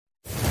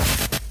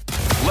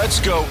Let's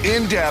go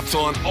in-depth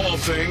on all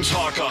things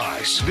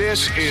Hawkeyes.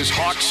 This is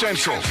Hawk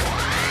Central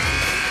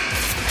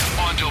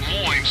on Des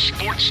Moines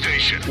Sports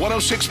Station,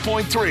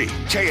 106.3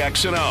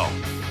 KXNO.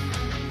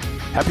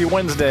 Happy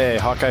Wednesday,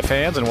 Hawkeye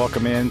fans, and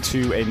welcome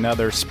into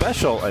another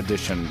special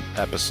edition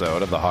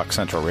episode of the Hawk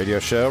Central Radio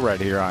Show right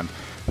here on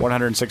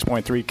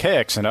 106.3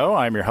 KXNO.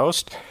 I'm your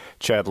host,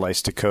 Chad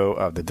Leistikow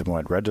of the Des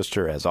Moines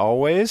Register, as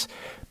always.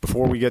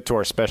 Before we get to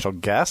our special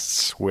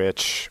guests,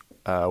 which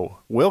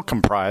will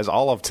comprise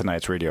all of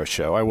tonight's radio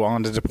show, I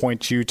wanted to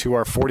point you to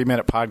our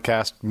 40-minute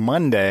podcast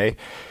Monday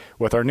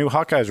with our new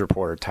Hawkeyes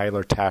reporter,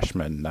 Tyler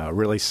Tashman. A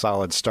really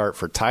solid start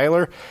for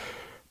Tyler.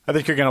 I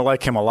think you're going to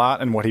like him a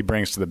lot and what he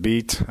brings to the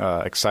beat.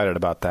 Excited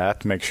about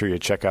that. Make sure you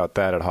check out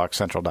that at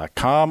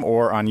hawkcentral.com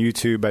or on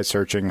YouTube by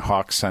searching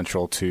Hawk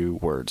Central, 2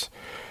 words.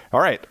 All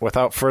right,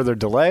 without further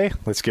delay,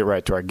 let's get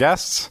right to our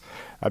guests.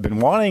 I've been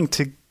wanting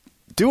to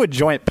do a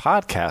joint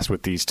podcast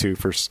with these two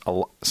for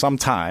some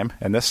time,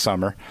 and this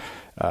summer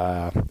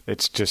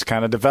it's just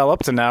kind of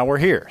developed, and now we're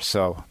here.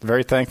 So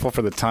very thankful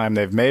for the time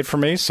they've made for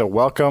me. So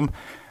welcome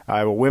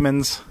Iowa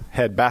women's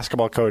head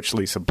basketball coach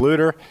Lisa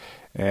Bluder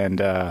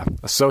and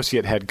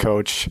associate head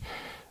coach,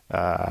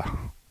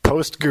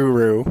 post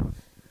guru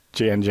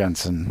Jan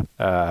Jensen.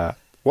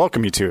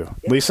 Welcome, you two.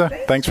 Lisa,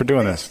 thanks for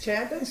doing this.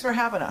 Chad, thanks for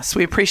having us.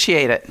 We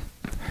appreciate it.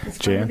 It's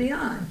fun to be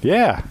on.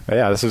 Yeah.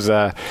 This is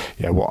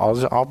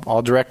Well,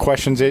 I'll direct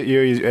questions at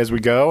you as we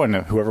go, and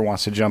whoever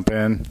wants to jump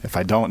in. If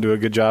I don't do a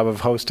good job of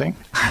hosting,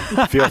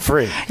 feel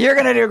free. You're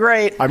going to do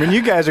great. I mean,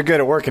 you guys are good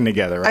at working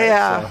together, right?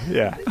 Yeah. So,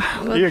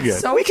 yeah. You're good.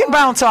 So we can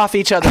bounce off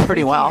each other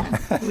pretty well.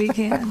 We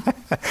can.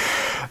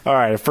 All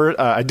right. First,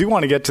 I do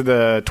want to get to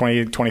the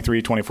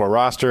 2023-24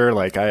 roster.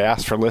 Like, I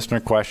asked for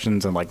listener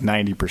questions, and like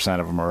 90%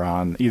 of them are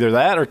on either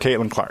that or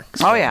Caitlin Clark.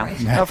 So, oh,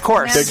 yeah. Of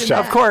course. Big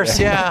shout. Of course,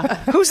 yeah.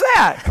 Who's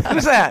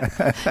that?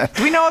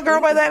 Do we know a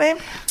girl by that name?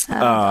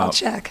 I'll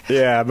check.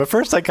 Yeah, but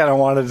first I kind of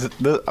wanted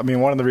to,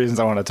 one of the reasons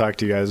I want to talk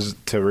to you guys is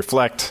to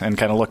reflect and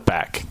kind of look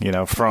back,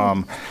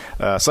 from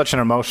such an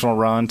emotional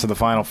run to the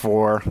Final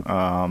Four.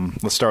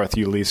 Let's start with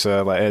you,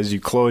 Lisa. As you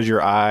close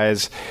your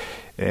eyes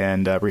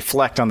and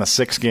reflect on the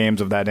 6 games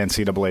of that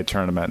NCAA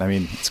tournament. I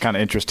mean, it's kind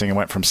of interesting. It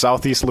went from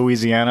Southeast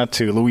Louisiana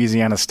to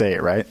Louisiana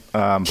State, right?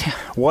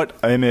 What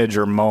image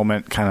or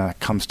moment kind of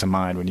comes to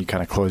mind when you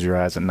kind of close your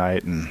eyes at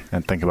night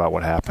and think about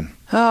what happened?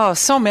 Oh,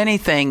 so many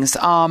things.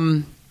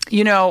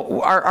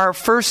 Our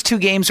first 2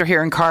 games were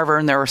here in Carver,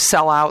 and there were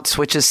sellouts,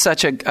 which is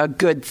such a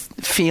good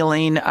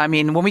feeling. I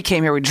mean, when we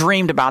came here, we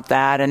dreamed about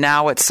that, and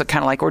now it's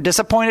kind of like we're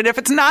disappointed if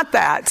it's not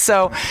that.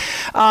 So,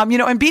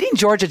 and beating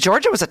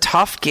Georgia was a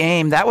tough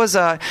game. That was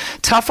a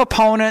tough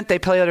opponent. They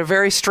played a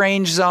very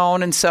strange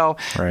zone, and so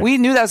we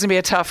knew that was going to be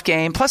a tough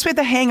game. Plus, we had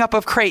the hang-up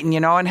of Creighton,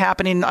 and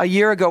happening a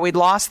year ago, we'd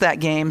lost that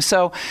game.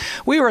 So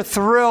we were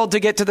thrilled to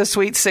get to the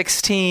Sweet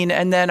 16,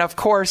 and then, of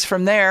course,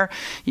 from there,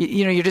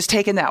 you're just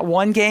taking that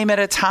one game at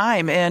a time.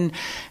 And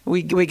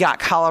we got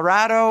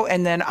Colorado,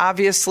 and then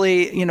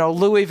obviously,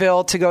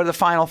 Louisville to go to the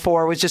Final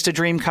Four was just a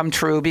dream come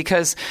true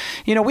because,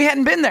 we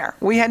hadn't been there.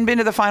 We hadn't been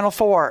to the Final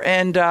Four,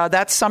 and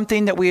that's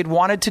something that we had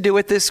wanted to do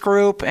with this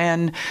group.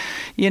 And,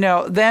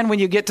 then when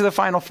you get to the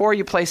Final Four,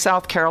 you play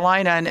South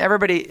Carolina, and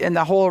everybody in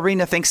the whole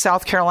arena thinks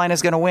South Carolina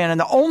is going to win. And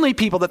the only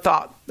people that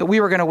thought that we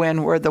were going to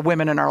win were the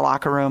women in our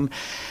locker room.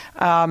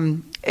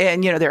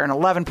 And, they're an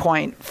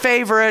 11-point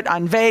favorite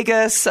on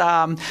Vegas.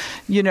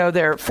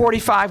 They're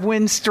 45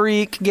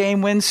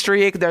 game win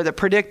streak. They're the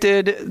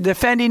predicted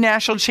defending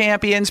national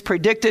champions,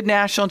 predicted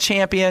national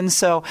champions.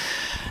 So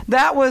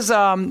that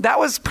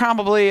was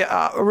probably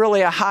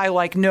really a high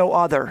like no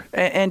other.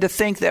 And to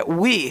think that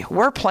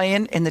we're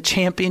playing in the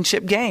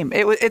championship game.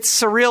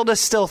 It's surreal to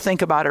still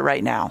think about it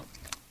right now.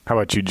 How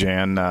about you,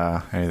 Jan?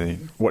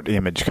 What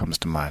image comes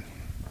to mind?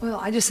 Well,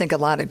 I just think a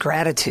lot of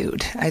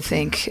gratitude. I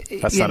think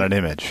that's not an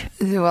image.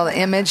 Well, the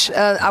image.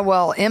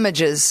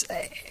 Images.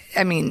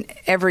 I mean,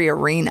 every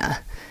arena.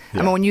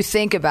 Yeah. I mean, when you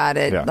think about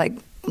it, like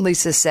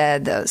Lisa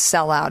said, the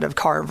sellout of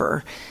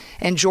Carver,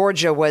 and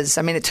Georgia was.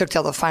 I mean, it took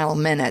till the final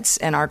minutes,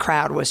 and our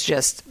crowd was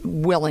just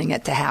willing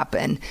it to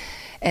happen.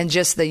 And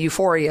just the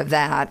euphoria of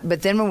that.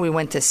 But then when we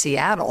went to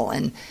Seattle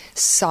and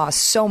saw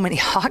so many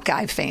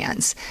Hawkeye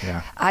fans,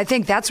 I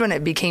think that's when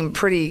it became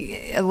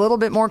a little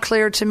bit more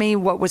clear to me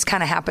what was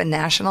kind of happened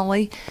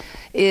nationally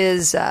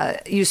is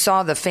you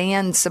saw the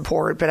fan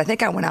support, but I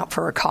think I went out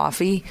for a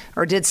coffee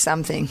or did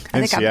something.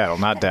 In Seattle,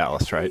 not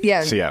Dallas, right?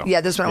 Yeah, Seattle. Yeah,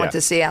 this is when I went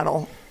to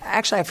Seattle.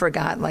 Actually, I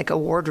forgot like a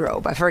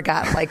wardrobe. I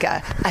forgot like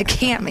a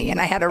cami, and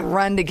I had to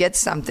run to get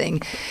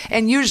something.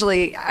 And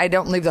usually I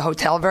don't leave the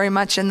hotel very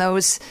much in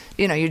those.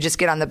 You just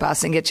get on the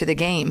bus and get to the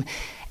game.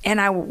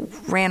 And I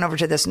ran over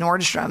to this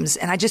Nordstrom's,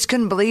 and I just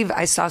couldn't believe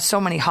I saw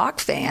so many Hawk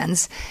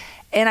fans,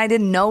 and I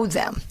didn't know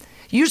them.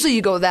 Usually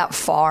you go that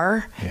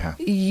far,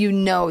 you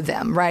know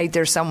them, right?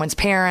 They're someone's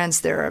parents,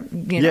 they're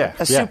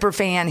a super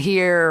fan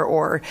here,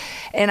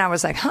 and I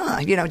was like,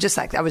 just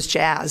like I was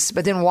jazzed.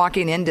 But then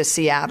walking into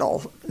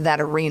Seattle,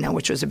 that arena,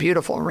 which was a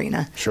beautiful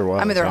arena. Sure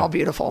was. I mean, they're all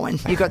beautiful when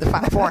you go to the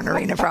Final Four in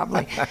arena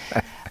probably.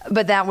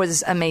 But that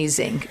was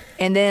amazing.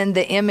 And then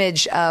the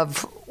image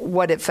of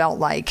what it felt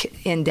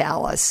like in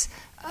Dallas.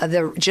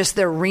 Just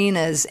the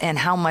arenas and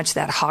how much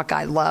that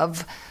Hawkeye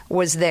love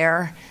was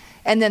there.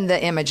 And then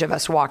the image of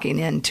us walking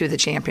into the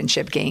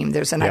championship game.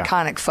 There's an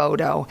iconic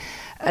photo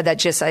that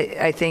just,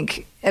 I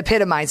think,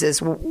 epitomizes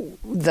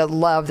the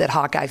love that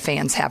Hawkeye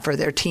fans have for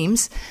their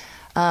teams.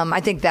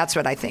 I think that's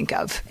what I think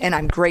of, and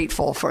I'm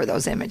grateful for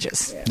those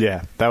images.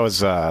 Yeah, that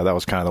was kind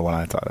of the one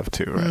I thought of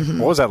too. Right? Mm-hmm.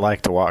 What was that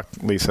like to walk,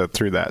 Lisa,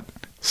 through that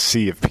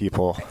sea of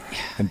people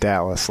in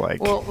Dallas?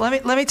 Well,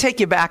 let me take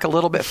you back a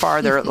little bit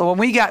farther. When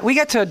we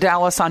got to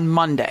Dallas on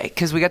Monday,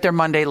 because we got there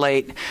Monday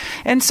late,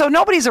 and so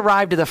nobody's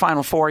arrived to the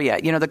Final Four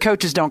yet. The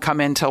coaches don't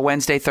come in till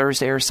Wednesday,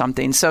 Thursday, or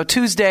something. So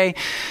Tuesday.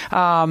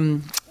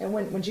 And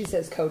when she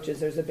says coaches,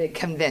 there's a big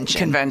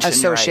convention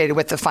associated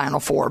with the Final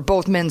Four,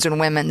 both men's and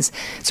women's.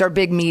 It's our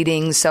big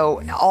meeting,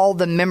 so all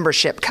the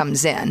membership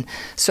comes in.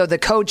 So the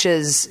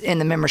coaches in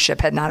the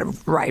membership had not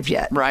arrived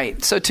yet.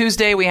 Right. So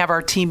Tuesday we have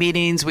our team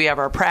meetings, we have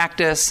our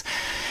practice,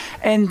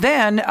 and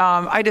then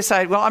I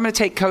decided, well, I'm going to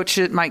take Coach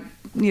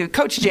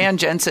Jan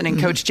Jensen and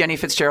Coach Jenny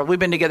Fitzgerald. We've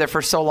been together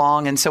for so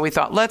long, and so we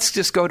thought, let's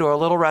just go to a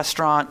little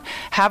restaurant,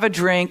 have a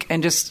drink,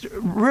 and just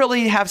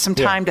really have some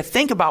time to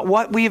think about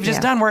what we have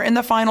just done. We're in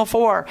the Final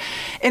Four.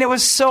 And it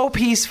was so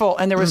peaceful,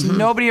 and there was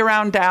nobody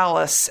around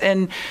Dallas.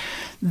 And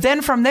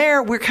then from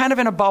there, we're kind of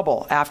in a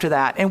bubble after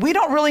that. And we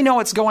don't really know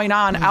what's going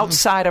on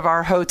outside of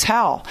our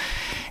hotel.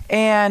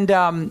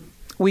 And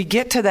we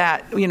get to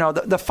that,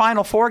 the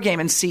Final Four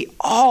game and see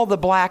all the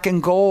black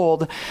and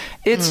gold.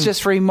 It's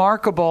just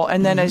remarkable.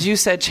 And then, as you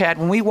said, Chad,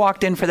 when we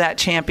walked in for that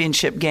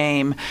championship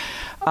game,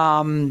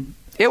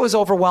 it was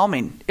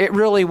overwhelming. It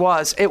really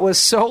was. It was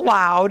so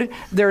loud.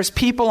 There's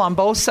people on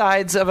both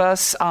sides of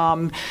us.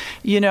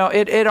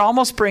 It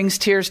almost brings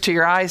tears to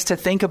your eyes to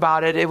think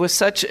about it. It was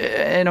such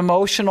an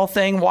emotional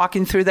thing,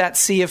 walking through that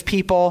sea of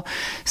people,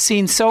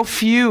 seeing so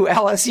few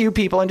LSU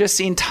people and just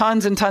seeing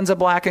tons and tons of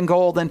black and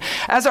gold. And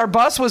as our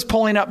bus was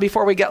pulling up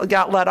before we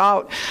got let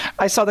out,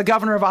 I saw the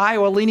governor of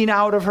Iowa leaning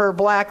out of her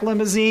black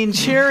limousine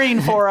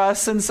cheering for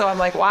us. And so I'm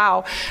like,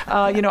 wow,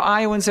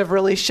 Iowans have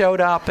really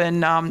showed up,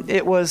 and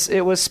it was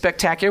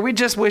spectacular. We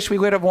just wish we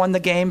would have won the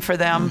game for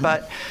them,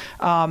 but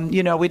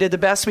we did the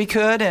best we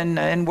could,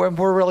 and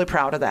we're really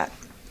proud of that.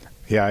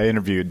 Yeah, I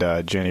interviewed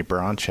Jenny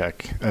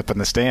Baranchek up in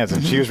the stands,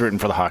 and she was rooting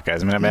for the Hawkeyes.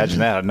 I mean, imagine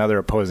that, another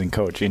opposing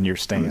coach in your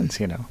stands,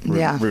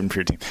 rooting for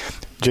your team.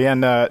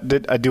 Jan, I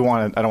don't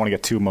want to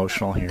get too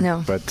emotional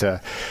here, but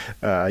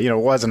it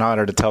was an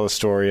honor to tell the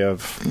story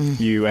of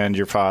you and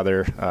your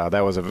father.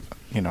 That was an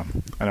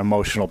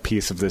emotional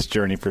piece of this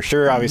journey for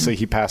sure. Obviously,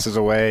 he passes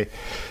away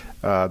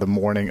the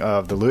morning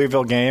of the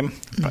Louisville game,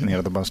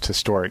 the most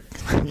historic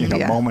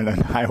moment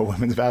in Iowa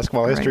women's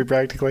basketball history,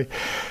 practically.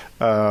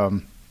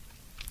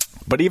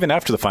 But even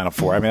after the Final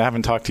Four, I mean, I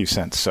haven't talked to you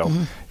since. So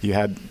you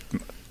had,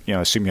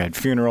 assume you had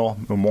funeral,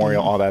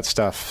 memorial, all that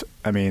stuff.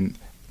 I mean,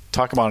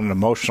 talk about an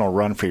emotional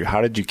run for you.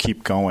 How did you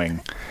keep going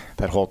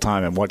that whole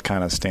time, and what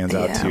kind of stands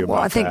out to you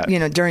about that? Well, I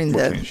think, during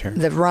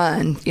the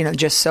run,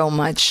 just so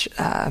much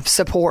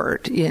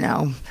support,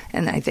 and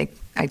I think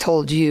I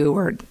told you,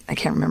 or I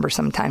can't remember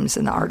sometimes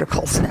in the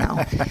articles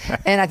now.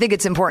 And I think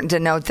it's important to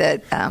note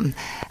that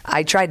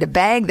I tried to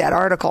bag that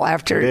article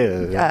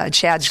after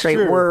Chad's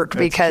great work,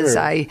 because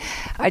I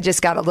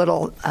just got a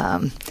little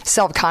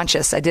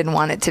self-conscious. I didn't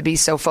want it to be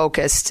so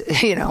focused,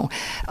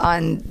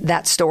 on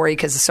that story,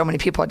 because so many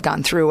people had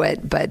gone through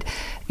it. But,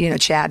 you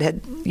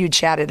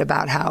chatted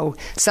about how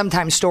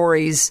sometimes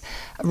stories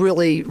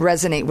really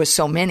resonate with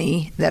so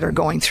many that are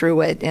going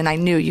through it. And I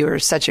knew you were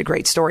such a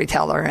great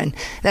storyteller, and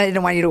I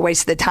didn't want you to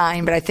waste the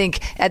time. But I think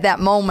at that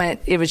moment,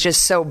 it was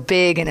just so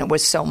big and it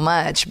was so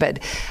much. But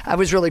I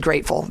was really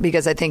grateful,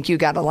 because I think you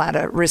got a lot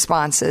of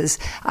responses.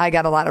 I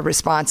got a lot of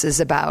responses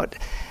about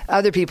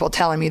other people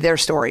telling me their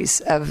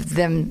stories of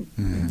them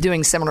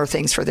doing similar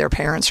things for their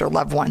parents or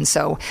loved ones.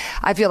 So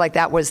I feel like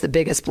that was the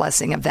biggest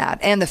blessing of that.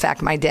 And the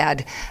fact my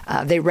dad,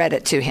 they read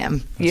it to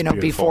him,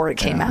 before it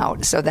came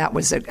out. So that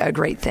was a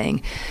great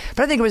thing.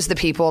 But I think it was the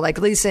people like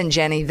Lisa and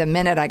Jenny. The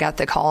minute I got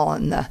the call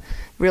in the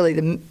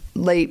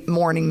late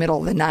morning, middle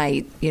of the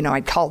night, I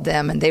called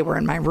them, and they were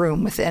in my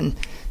room within,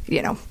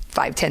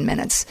 5-10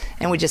 minutes,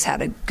 and we just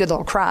had a good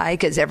little cry,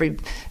 because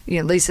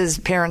Lisa's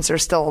parents are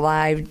still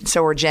alive,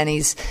 so are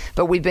Jenny's,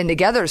 but we've been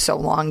together so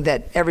long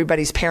that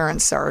everybody's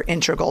parents are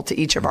integral to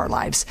each of our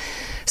lives.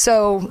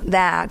 So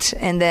that,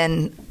 and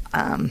then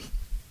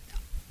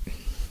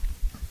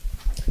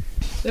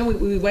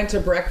we went to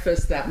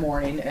breakfast that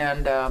morning,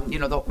 and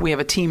we have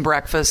a team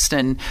breakfast,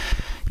 and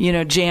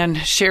Jan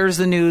shares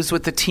the news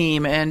with the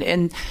team,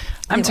 and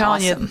I'm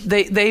telling you,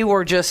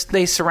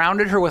 they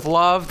surrounded her with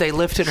love. They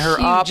lifted her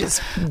up.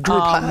 Just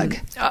group hug.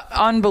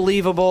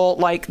 Unbelievable.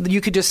 Like, you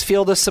could just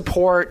feel the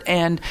support.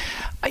 And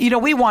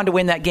we wanted to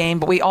win that game,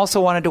 but we also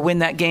wanted to win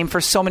that game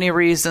for so many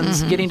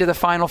reasons, getting to the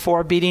Final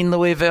Four, beating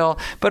Louisville,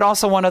 but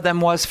also one of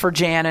them was for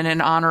Jan and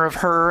in honor of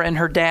her and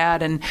her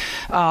dad.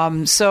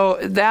 And so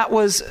that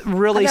was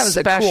really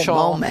special. That was a cool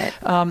moment.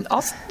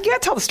 You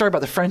got to tell the story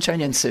about the French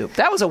onion soup.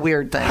 That was a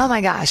weird thing. Oh,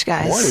 my gosh,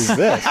 guys. What is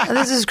this?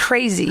 This is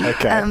crazy.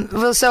 Okay.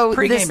 So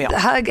Pre-game this meal.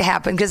 hug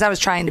happened because I was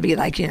trying to be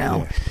like,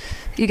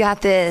 you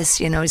got this,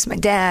 he's my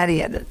dad. He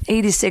had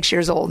 86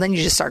 years old. Then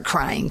you just start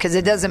crying because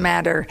it doesn't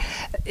matter.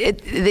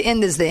 The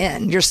end is the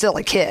end. You're still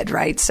a kid,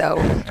 right?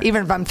 So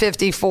even if I'm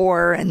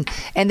 54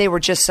 and they were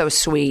just so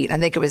sweet. I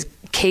think it was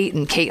Kate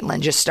and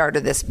Caitlin just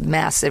started this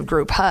massive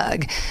group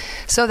hug.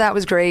 So that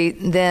was great.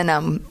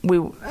 Then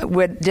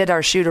we did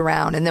our shoot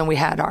around, and then we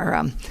had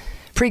our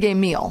pregame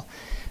meal,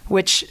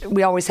 which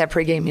we always have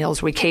pregame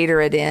meals. We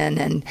cater it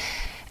in,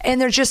 and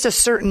there's just a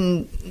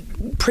certain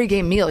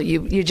pregame meal.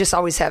 You just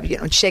always have,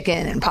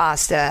 chicken and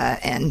pasta,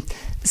 and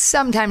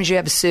sometimes you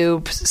have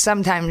soup.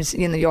 Sometimes,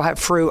 you'll have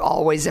fruit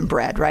always and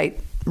bread, right?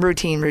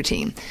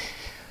 Routine.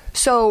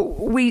 So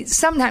we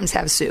sometimes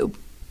have soup.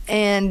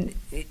 And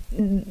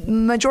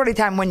majority of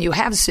the time when you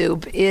have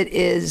soup, it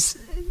is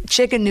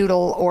chicken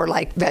noodle or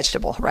like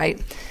vegetable, right?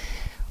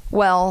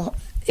 Well,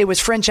 it was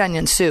French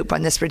onion soup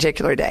on this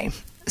particular day.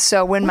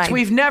 So Which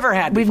we've never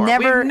had before.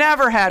 We've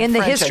never had in the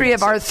French history onion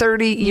of our soup.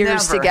 30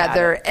 years Never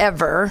together had it.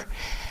 ever.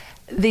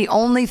 The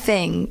only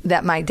thing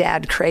that my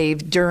dad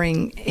craved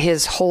during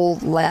his whole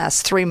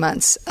last 3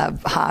 months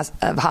of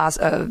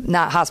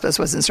not hospice,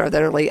 wasn't started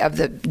early, of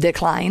the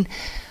decline,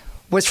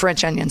 was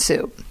French onion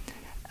soup.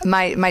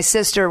 My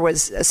sister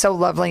was so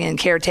lovely and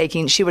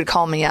caretaking. She would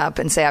call me up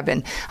and say, I've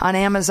been on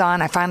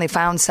Amazon. I finally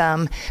found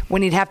some.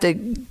 When he'd have to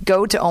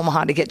go to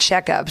Omaha to get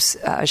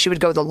checkups, she would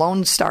go to the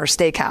Lone Star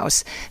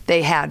Steakhouse.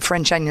 They had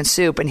French onion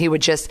soup, and he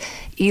would just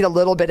eat a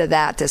little bit of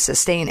that to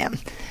sustain him.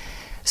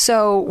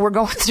 So we're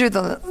going through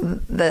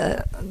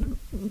the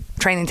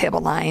training table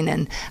line,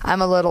 and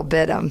I'm a little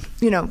bit, I'm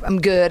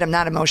good. I'm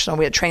not emotional.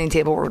 We had a training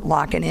table. We're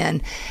locking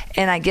in.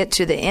 And I get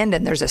to the end,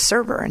 and there's a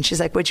server, and she's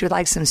like, would you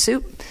like some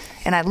soup?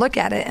 And I look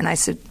at it, and I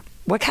said,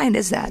 what kind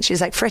is that? She's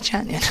like, French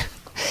onion.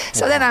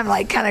 So then I'm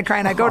like kind of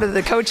crying. I go to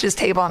the coach's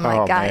table. I'm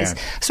like, guys.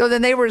 Man. So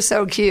then they were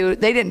so cute.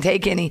 They didn't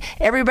take any.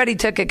 Everybody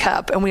took a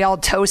cup, and we all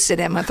toasted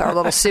him with our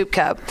little soup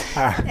cup.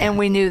 And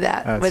we knew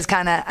that was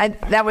kind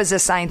of, that was a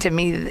sign to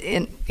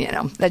me,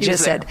 that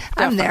just said,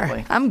 I'm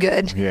there. I'm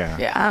good.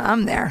 Yeah.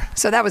 I'm there.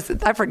 So that was,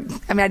 I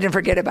didn't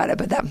forget about it,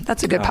 but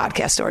that's a good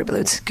podcast story,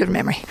 Bludes. Good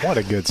memory. What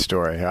a good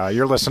story.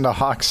 You're listening to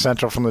Hawks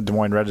Central from the Des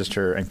Moines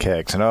Register and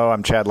KXNO.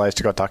 I'm Chad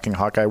Leistikow talking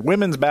Hawkeye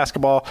women's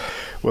basketball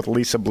with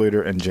Lisa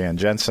Bluder and Jan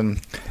Jensen.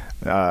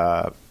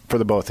 For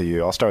the both of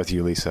you, I'll start with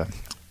you, Lisa.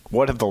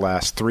 What have the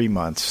last 3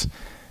 months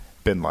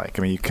been like?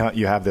 I mean,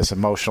 you have this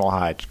emotional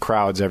high,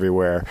 crowds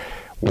everywhere.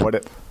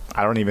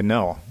 I don't even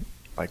know.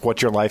 Like,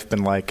 what's your life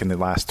been like in the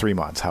last 3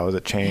 months? How has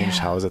it changed?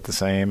 Yeah. How is it the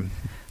same?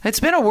 It's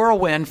been a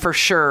whirlwind for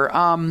sure.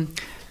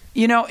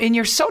 And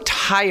you're so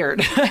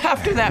tired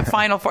after that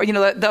Final Four.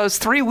 Those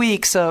 3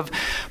 weeks of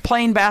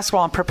playing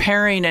basketball and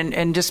preparing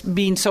and just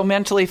being so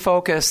mentally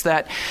focused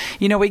that,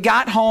 we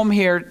got home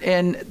here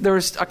and there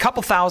was a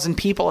couple thousand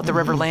people at the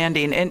River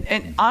Landing.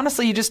 And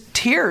honestly, you just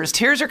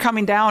tears are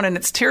coming down, and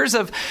it's tears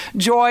of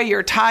joy.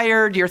 You're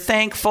tired. You're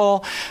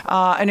thankful.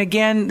 And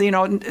again,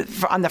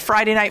 on the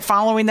Friday night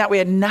following that, we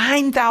had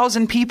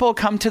 9,000 people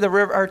come to the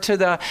river or to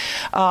the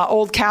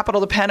old Capitol,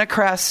 the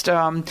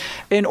Pentecrest,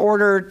 in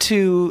order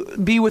to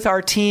be with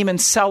our team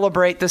and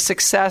celebrate the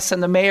success,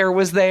 and the mayor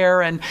was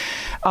there, and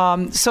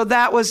so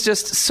that was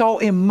just so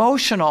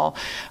emotional.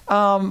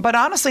 But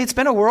honestly, it's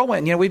been a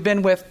whirlwind. We've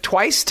been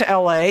twice to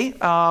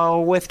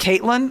LA with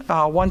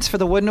Caitlin, once for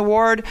the Wooden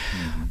Award,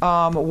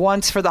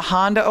 once for the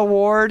Honda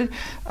Award.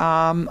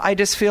 I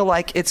just feel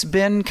like it's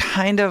been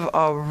kind of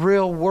a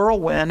real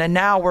whirlwind, and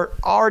now we're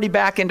already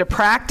back into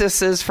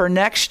practices for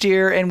next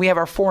year, and we have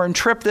our foreign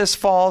trip this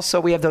fall, so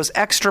we have those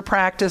extra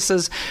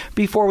practices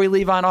before we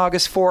leave on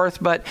August 4th.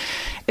 But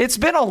it's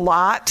been a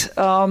lot.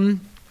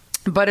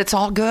 But it's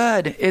all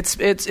good.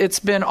 It's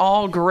been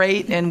all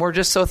great, and we're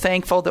just so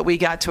thankful that we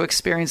got to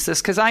experience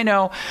this, because I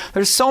know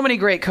there's so many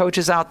great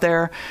coaches out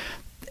there,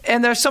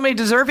 and there's so many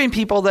deserving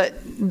people that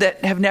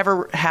have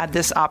never had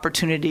this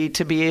opportunity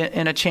to be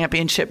in a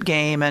championship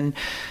game. And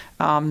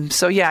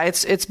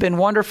it's been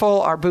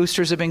wonderful. Our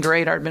boosters have been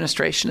great. Our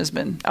administration has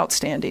been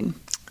outstanding.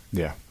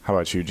 Yeah. How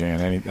about you,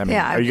 Jan?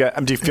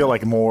 Do you feel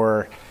like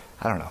more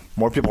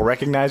people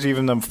recognize you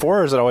even than before,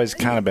 or has it always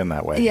kind of been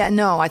that way? Yeah,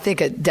 no, I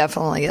think it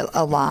definitely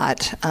a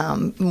lot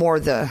more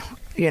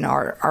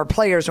our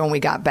players when we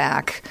got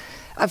back.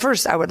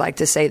 First, I would like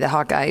to say the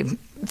Hawkeye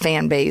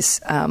fan base,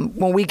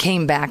 when we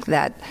came back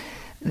that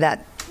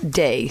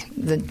day,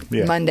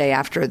 Monday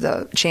after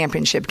the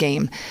championship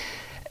game,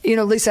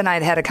 Lisa and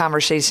I had a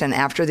conversation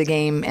after the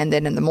game, and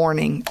then in the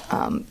morning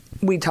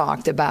we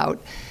talked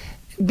about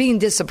being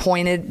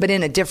disappointed, but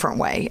in a different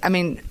way. I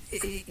mean,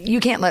 you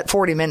can't let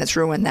 40 minutes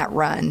ruin that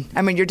run.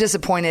 I mean, you're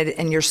disappointed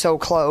and you're so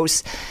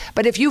close.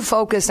 But if you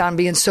focus on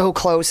being so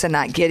close and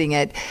not getting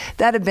it,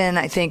 that had been,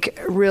 I think,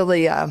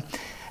 really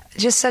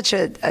just such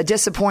a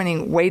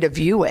disappointing way to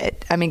view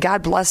it. I mean,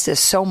 God blessed us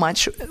so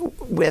much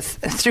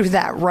through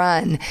that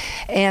run.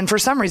 And for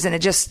some reason,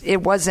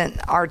 it wasn't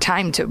our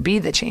time to be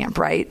the champ,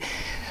 right?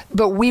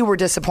 But we were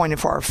disappointed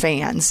for our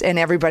fans and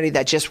everybody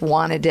that just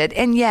wanted it.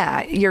 And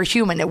yeah, you're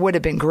human. It would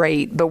have been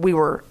great, but we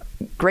were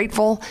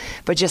grateful,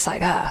 but just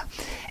like,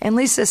 And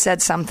Lisa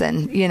said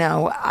something, you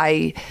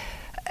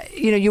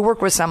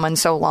work with someone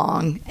so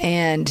long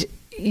and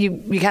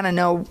you kind of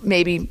know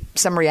maybe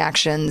some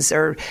reactions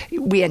or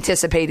we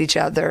anticipate each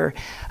other.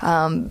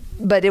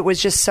 But it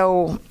was just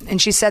so,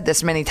 and she said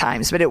this many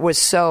times, but it was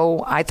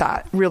so, I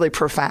thought, really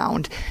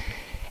profound.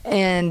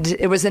 And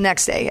it was the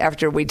next day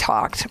after we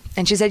talked.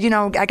 And she said,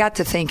 I got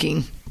to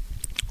thinking,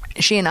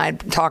 she and I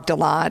talked a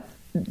lot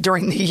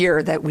during the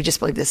year that we just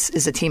believe this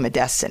is a team of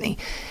destiny.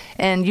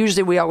 And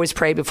usually we always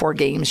pray before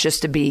games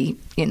just to be,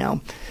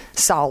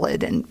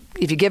 solid. And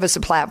if you give us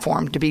a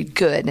platform, to be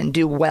good and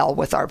do well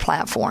with our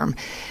platform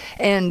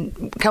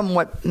and come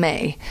what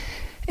may.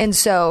 And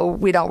so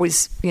we'd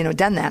always,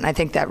 done that. And I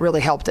think that really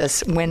helped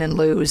us win and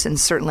lose, and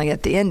certainly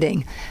at the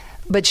ending.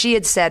 But she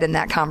had said in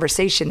that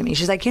conversation to me,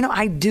 she's like,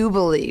 I do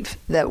believe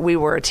that we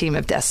were a team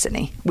of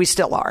destiny. We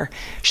still are.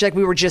 She's like,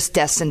 we were just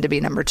destined to be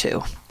number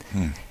 2.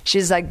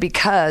 She's like,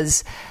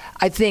 because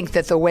I think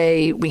that the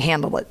way we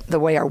handle it, the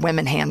way our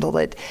women handle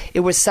it,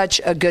 it was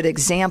such a good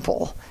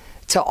example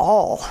to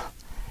all,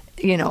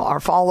 our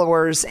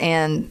followers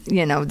and,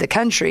 the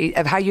country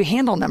of how you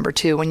handle number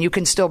 2, and you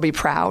can still be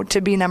proud to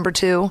be number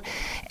 2.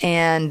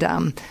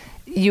 And,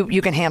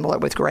 you can handle it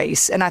with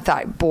grace. And I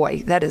thought,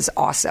 boy, that is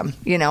awesome.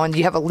 And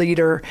you have a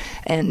leader.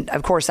 And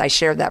of course I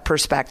share that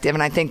perspective.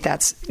 And I think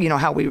that's,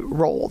 how we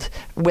rolled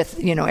with,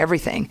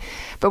 everything.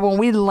 But when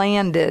we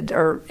landed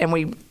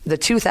the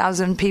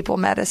 2,000 people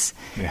met us,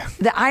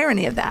 the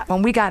irony of that,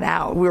 when we got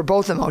out, we were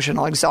both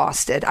emotional,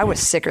 exhausted. I was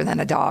sicker than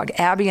a dog.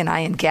 Abby and I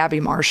and Gabby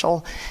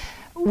Marshall,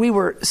 we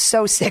were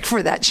so sick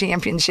for that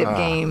championship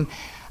game.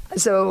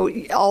 So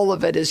all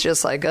of it is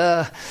just like,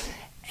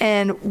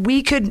 And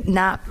we could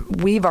not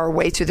weave our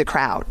way through the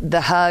crowd,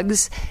 the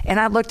hugs. And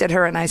I looked at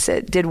her and I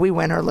said, did we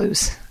win or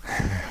lose?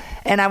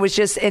 And I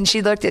was and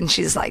she looked and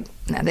she's like,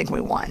 I think we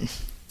won.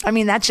 I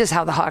mean, that's just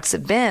how the Hawks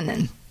have been.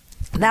 And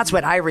that's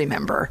what I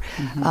remember.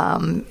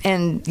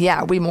 And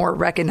yeah, we more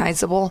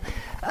recognizable.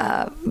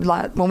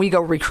 When we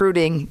go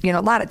recruiting, a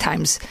lot of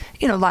times,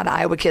 a lot of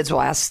Iowa kids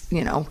will ask,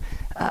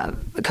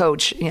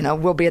 coach,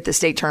 we'll be at the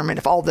state tournament.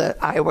 If all the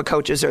Iowa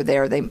coaches are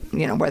there, they,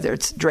 whether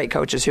it's Drake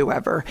coaches,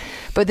 whoever.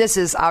 But this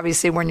is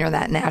obviously when you're in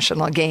that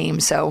national game.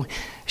 So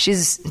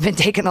she's been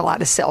taking a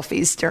lot of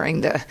selfies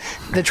during the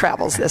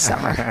travels this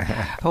summer.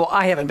 Well,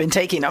 I haven't been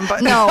taking them,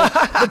 but no,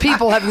 the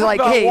people have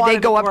they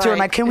go up to her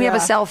like, can we have a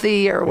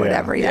selfie or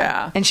whatever?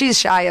 Yeah. And she's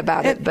shy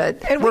about it,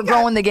 but we're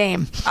growing the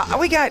game.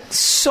 We got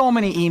so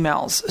many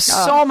emails,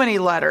 so many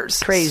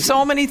letters, crazy,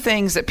 so many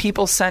things that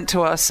people sent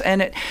to us.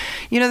 And it,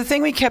 the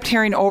thing we kept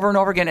hearing over and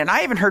over again, and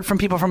I even heard from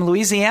people from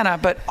Louisiana,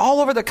 but all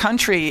over the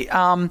country,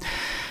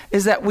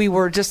 is that we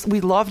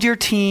loved your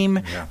team.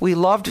 Yeah. We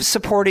loved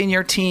supporting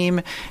your team.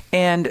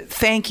 And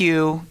thank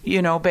you,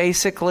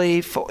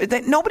 basically,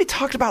 that nobody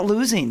talked about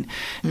losing.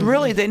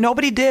 Really, that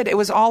nobody did. It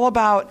was all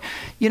about,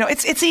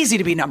 it's easy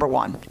to be number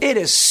 1. It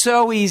is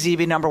so easy to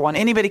be number 1.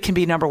 Anybody can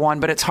be number 1,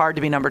 but it's hard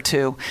to be number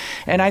 2.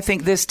 And I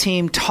think this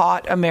team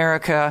taught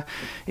America,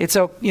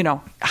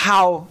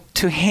 how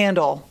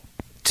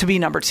to be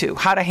number 2,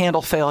 how to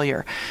handle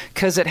failure,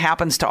 because it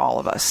happens to all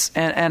of us.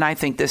 And I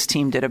think this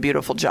team did a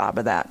beautiful job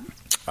of that.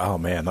 Oh,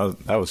 man,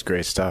 that was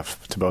great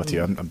stuff to both of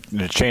you. I'm going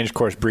to change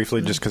course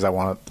briefly just because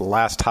the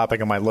last topic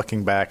of my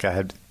looking back, I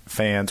had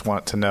fans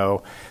want to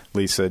know,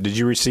 Lisa, did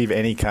you receive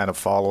any kind of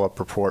follow-up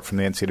report from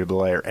the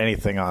NCAA or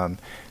anything on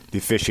the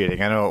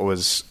officiating? I know it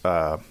was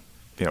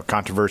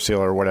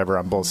controversial or whatever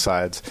on both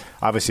sides.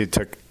 Obviously, it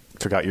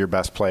took out your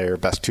best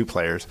 2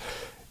 players.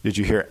 Did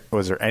you hear,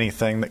 was there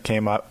anything that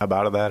came up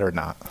about that or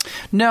not?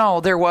 No,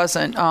 there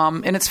wasn't.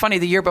 And it's funny,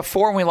 the year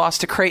before when we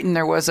lost to Creighton,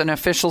 there was an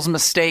official's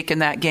mistake in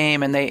that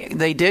game, and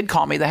they did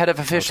call me. The head of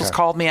officials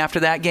called me after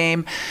that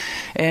game,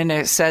 and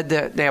it said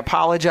that they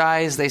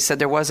apologized. They said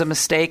there was a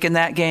mistake in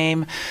that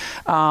game.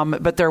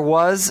 But there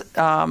was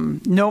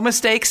no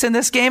mistakes in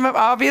this game,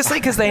 obviously,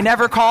 because they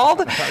never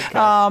called.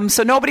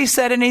 So nobody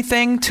said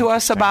anything to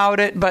us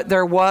about it, but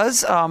there was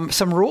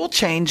some rule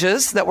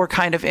changes that were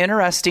kind of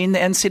interesting. The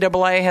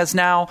NCAA has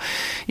now,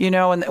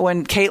 and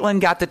when Caitlin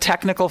got the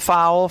technical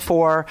foul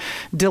for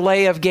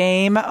delay of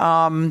game,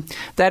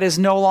 that is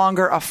no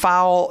longer a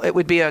foul. It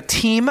would be a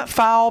team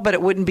foul, but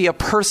it wouldn't be a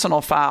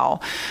personal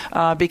foul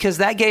because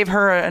that gave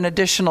her an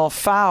additional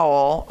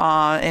foul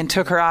and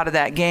took her out of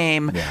that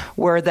game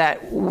where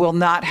that will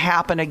not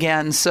happen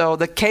again. So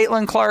the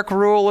Caitlin Clark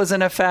rule is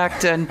in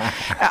effect. And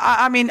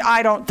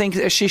I don't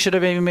think she should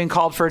have even been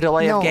called for a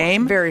delay of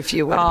game. Very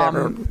few would have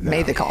ever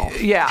made the call.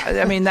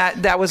 Yeah.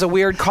 That was a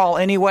weird call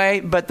anyway,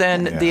 but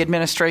then the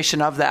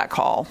administration of that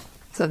call.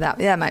 So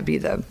that might be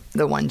the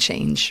one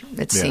change,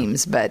 it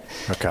seems. But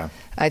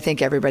I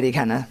think everybody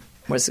kind of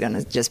was going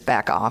to just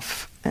back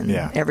off. And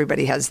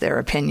everybody has their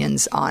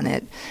opinions on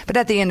it. But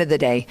at the end of the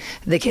day,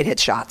 the kid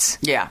hit shots.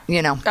 Yeah.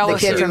 The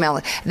kid from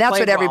LSU. That's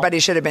what everybody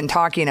should have been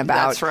talking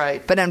about. That's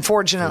right. But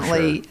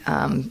unfortunately,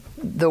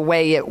 the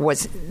way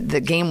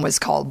the game was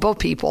called, both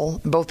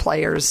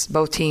players,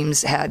 both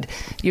teams had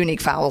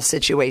unique foul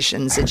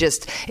situations.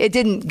 It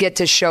didn't get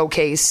to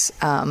showcase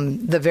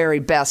the very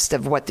best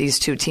of what these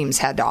two teams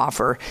had to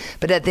offer.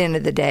 But at the end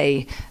of the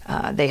day,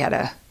 they had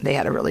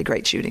a really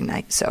great shooting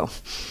night. So,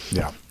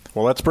 yeah.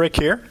 Well, let's break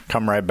here,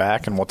 come right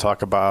back, and we'll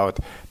talk about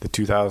the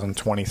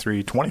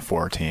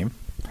 2023-24 team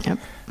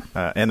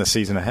and the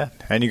season ahead.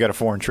 And you got a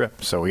foreign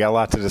trip, so we got a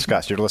lot to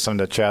discuss. You're listening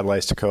to Chad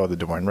Leistikow of the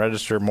Des Moines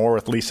Register. More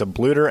with Lisa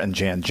Bluder and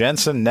Jan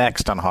Jensen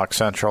next on Hawk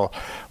Central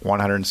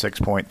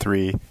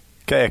 106.3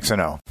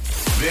 KXNO.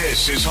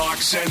 This is Hawk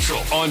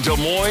Central on Des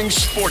Moines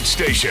Sports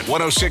Station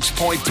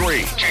 106.3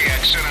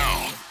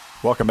 KXNO.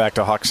 Welcome back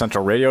to Hawk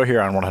Central Radio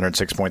here on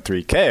 106.3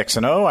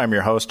 KXNO. I'm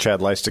your host, Chad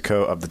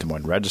Leistikow of the Des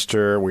Moines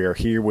Register. We are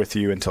here with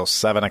you until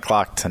 7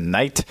 o'clock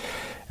tonight.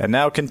 And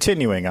now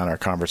continuing on our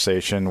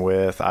conversation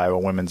with Iowa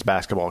women's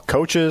basketball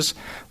coaches,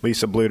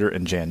 Lisa Bluder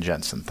and Jan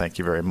Jensen. Thank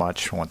you very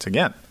much once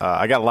again.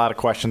 I got a lot of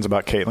questions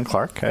about Caitlin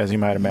Clark, as you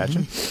might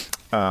imagine.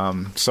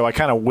 So I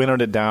kind of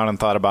winnowed it down and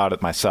thought about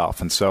it myself.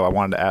 And so I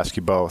wanted to ask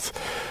you both.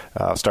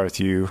 I'll start with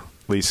you,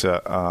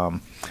 Lisa.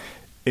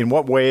 In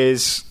what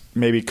ways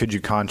maybe could you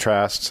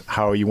contrast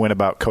how you went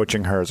about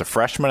coaching her as a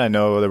freshman? I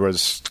know there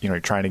was, you're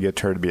trying to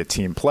get her to be a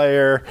team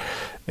player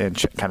and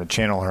kind of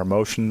channel her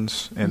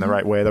emotions in the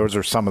right way. Those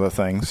are some of the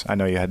things I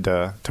know you had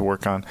to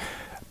work on.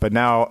 But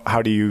now, how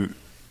would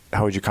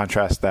you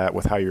contrast that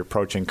with how you're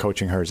approaching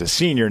coaching her as a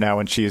senior now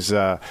when she's,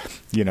 on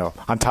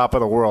top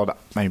of the world?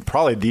 I mean,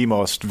 probably the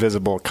most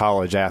visible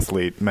college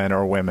athlete, men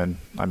or women.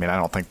 I mean, I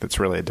don't think that's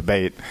really a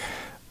debate.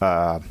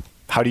 How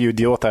do you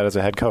deal with that as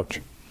a head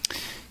coach?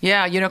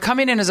 Yeah,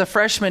 coming in as a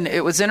freshman,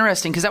 it was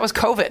interesting because that was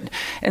COVID.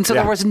 And so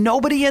there was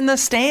nobody in the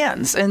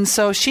stands. And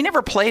so she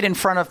never played in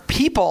front of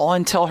people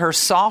until her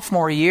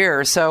sophomore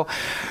year. So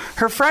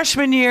her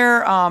freshman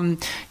year,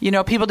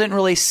 people didn't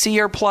really see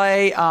her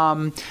play.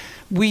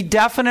 We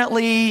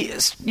definitely,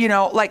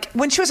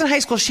 when she was in high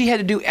school, she had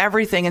to do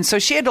everything. And so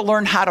she had to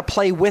learn how to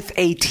play with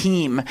a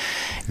team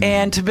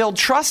and to build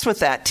trust with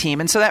that team.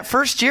 And so that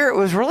first year, it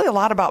was really a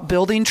lot about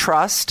building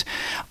trust,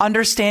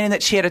 understanding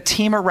that she had a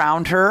team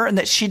around her and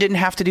that she didn't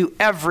have to do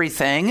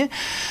everything.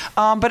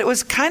 But it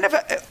was kind of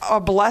a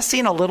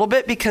blessing a little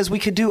bit because we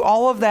could do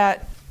all of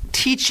that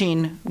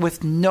teaching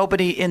with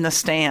nobody in the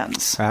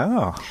stands.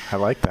 Oh, I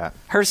like that.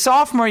 Her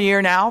sophomore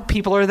year now,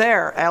 people are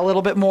there, a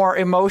little bit more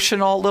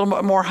emotional, a little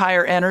bit more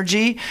higher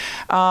energy.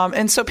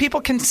 And so people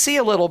can see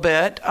a little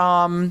bit,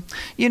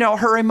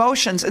 her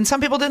emotions. And some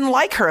people didn't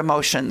like her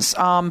emotions.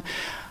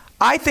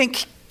 I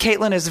think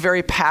Caitlin is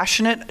very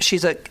passionate.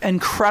 She's an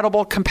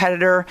incredible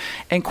competitor.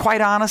 And quite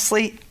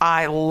honestly,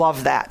 I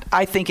love that.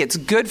 I think it's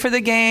good for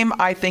the game.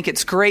 I think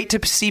it's great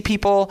to see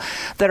people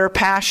that are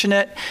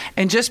passionate.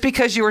 And just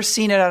because you were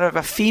seeing it out of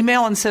a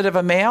female instead of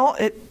a male,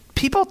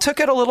 people took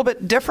it a little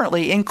bit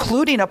differently,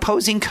 including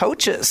opposing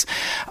coaches.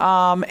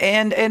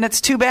 And it's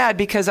too bad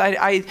because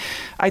I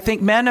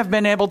think men have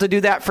been able to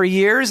do that for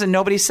years and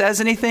nobody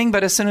says anything.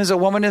 But as soon as a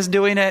woman is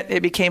doing it,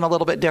 it became a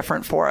little bit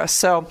different for us.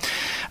 So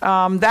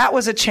that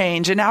was a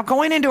change. And now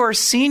going into our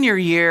senior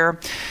year,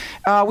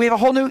 we have a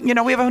whole new,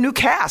 we have a new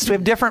cast. We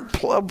have different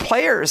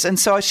players. And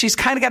so she's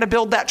kind of got to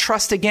build that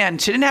trust again.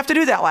 She didn't have to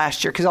do that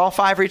last year because all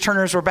 5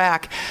 returners were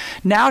back.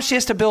 Now she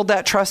has to build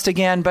that trust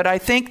again. But I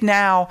think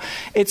now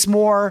it's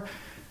more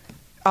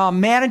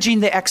managing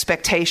the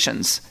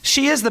expectations.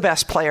 She is the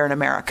best player in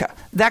America.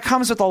 That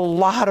comes with a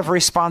lot of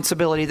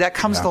responsibility. That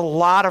comes with a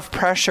lot of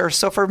pressure.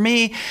 So for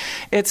me,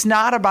 it's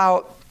not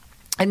about...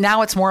 And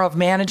now it's more of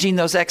managing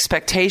those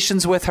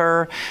expectations with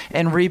her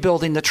and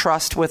rebuilding the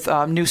trust with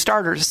new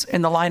starters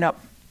in the lineup.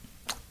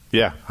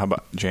 Yeah. How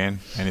about Jan?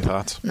 Any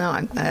thoughts? No,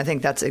 I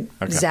think that's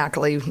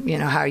exactly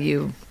how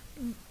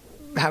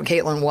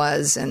Caitlin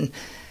was and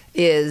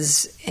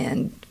is.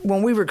 And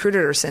when we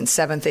recruited her since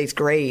 7th, 8th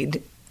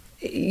grade,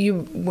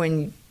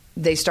 when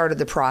they started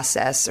the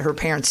process, her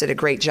parents did a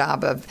great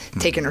job of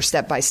taking her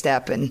step by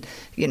step and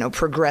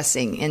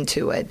progressing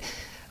into it.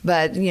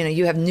 But,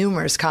 you have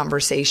numerous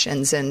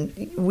conversations,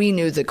 and we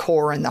knew the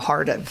core and the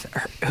heart of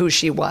who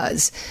she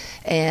was.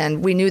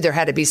 And we knew there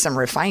had to be some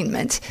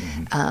refinement.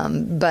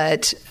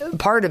 But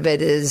part of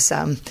it is,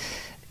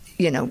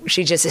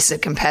 she just is a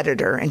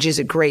competitor, and she's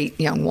a great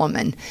young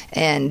woman.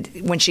 And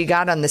when she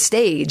got on the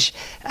stage,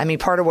 I mean,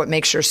 part of what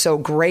makes her so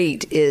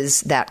great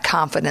is that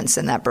confidence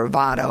and that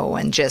bravado,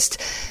 and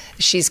just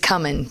she's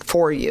coming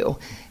for you.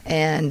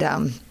 And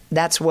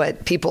that's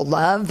what people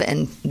love,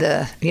 and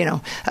the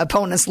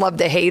opponents love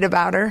to hate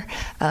about her.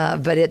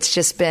 But it's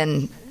just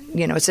been,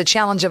 it's a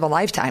challenge of a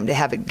lifetime to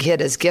have a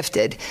kid as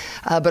gifted,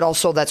 but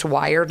also that's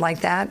wired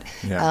like that.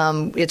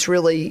 Yeah. It's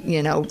really,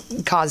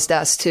 caused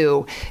us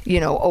to,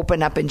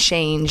 open up and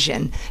change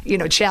and,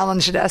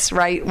 challenged us,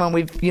 right, when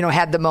we've,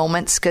 had the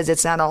moments, because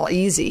it's not all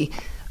easy.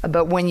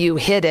 but when you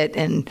hit it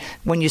and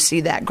when you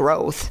see that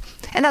growth,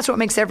 and that's what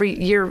makes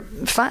every year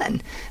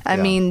fun. I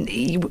mean,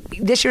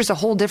 this year's a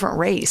whole different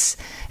race.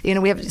 You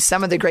know, we have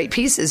some of the great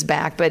pieces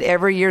back, but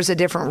every year's a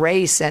different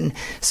race. And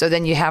so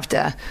then you have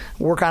to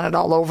work on it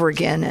all over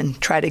again and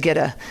try to get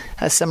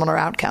a similar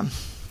outcome.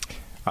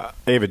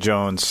 Ava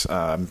Jones,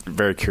 I'm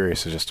very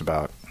curious just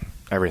about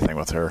everything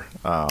with her.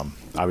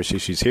 Obviously,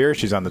 she's here.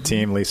 She's on the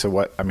team. Lisa,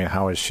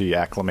 how is she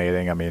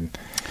acclimating? I mean,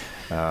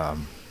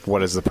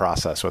 what is the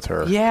process with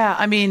her? Yeah,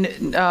 I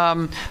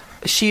mean,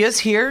 she is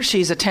here.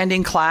 She's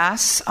attending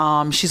class.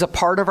 She's a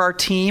part of our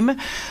team.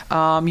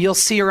 You'll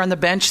see her on the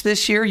bench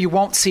this year. You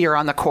won't see her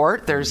on the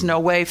court. There's no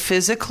way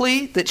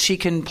physically that she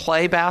can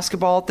play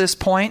basketball at this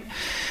point.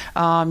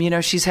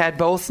 She's had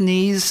both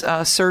knees,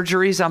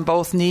 surgeries on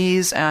both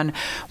knees. And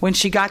when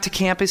she got to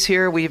campus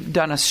here, we've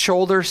done a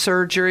shoulder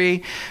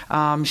surgery.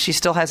 She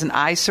still has an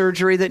eye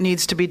surgery that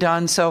needs to be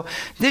done. So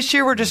this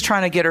year we're just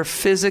trying to get her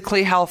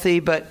physically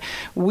healthy. But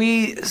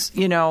we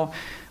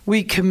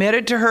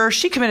committed to her.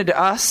 She committed to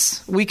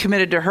us. We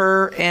committed to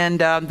her, and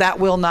that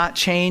will not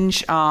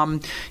change.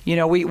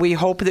 We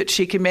hope that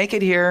she can make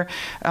it here.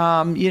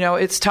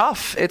 It's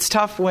tough. It's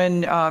tough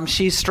when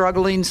she's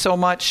struggling so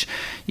much.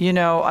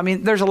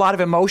 There's a lot of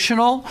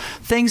emotional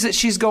things that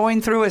she's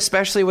going through,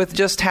 especially with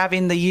just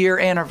having the year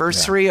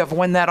anniversary of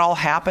when that all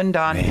happened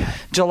on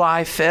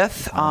July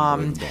 5th.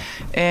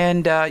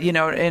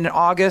 In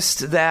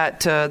August, that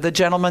the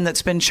gentleman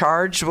that's been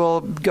charged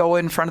will go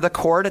in front of the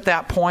court at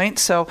that point.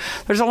 So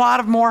there's a lot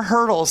of more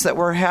hurdles that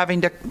we're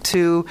having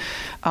to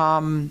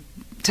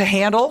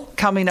handle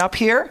coming up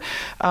here,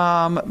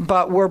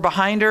 but we're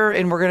behind her,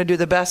 and we're going to do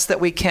the best that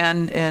we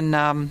can,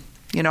 and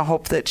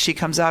hope that she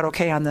comes out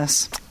okay on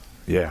this.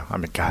 Yeah, I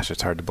mean, gosh,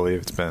 it's hard to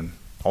believe it's been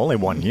only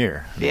 1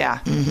 year. Yeah,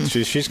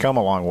 she's come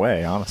a long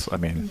way, honestly.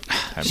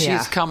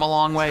 She's come a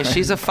long way.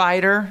 She's a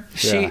fighter.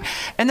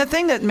 And the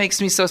thing that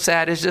makes me so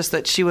sad is just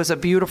that she was a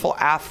beautiful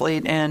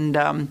athlete, and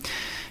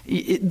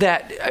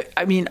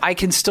I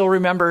can still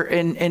remember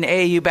in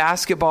AAU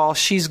basketball,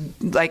 she's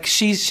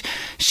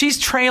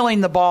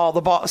trailing the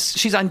ball.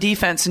 She's on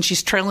defense and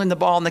she's trailing the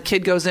ball, and the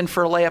kid goes in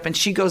for a layup, and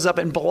she goes up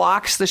and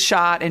blocks the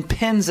shot and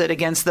pins it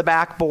against the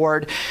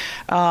backboard.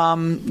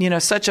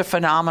 Such a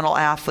phenomenal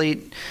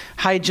athlete,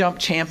 high jump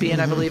champion,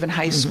 I believe, in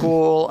high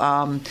school.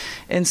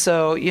 And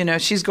so,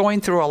 she's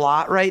going through a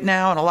lot right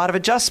now and a lot of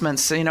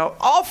adjustments.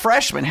 All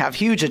freshmen have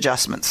huge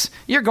adjustments.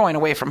 You're going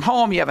away from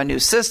home. You have a new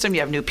system.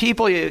 You have new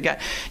people.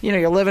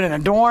 You're living in a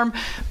dorm.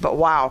 But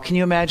wow, can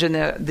you imagine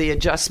the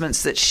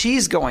adjustments that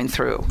she's going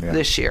through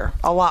this year?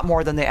 A lot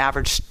more than the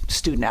average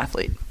student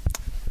athlete.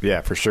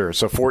 Yeah, for sure.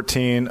 So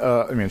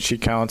 14, she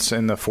counts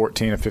in the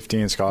 14 of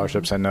 15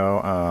 scholarships, I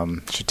know.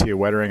 Shatia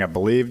Wettering, I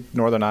believe,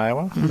 Northern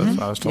Iowa. That's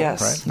what I was told,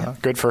 yes.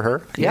 Right? Good for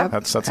her. Yeah,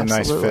 that's a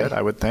nice fit,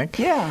 I would think.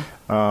 Yeah.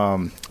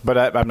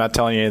 But I'm not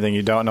telling you anything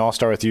you don't know. I'll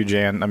start with you,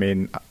 Jan.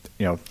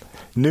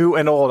 New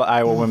and old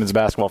Iowa women's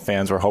basketball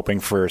fans were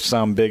hoping for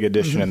some big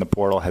addition in the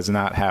portal. Has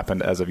not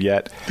happened as of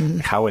yet.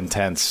 How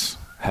intense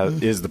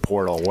is the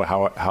portal?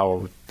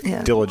 How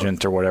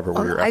diligent or whatever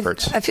were your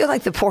efforts? I feel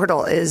like the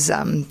portal is,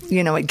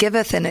 it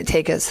giveth and it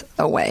taketh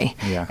away.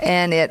 Yeah.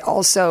 And it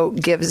also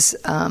gives,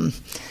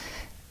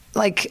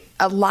 like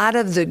a lot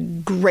of the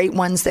great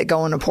ones that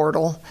go in a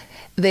portal,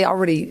 they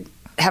already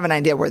have an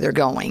idea where they're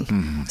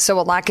going. So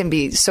a lot can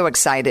be so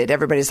excited.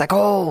 Everybody's like,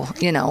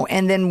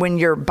 and then when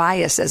you're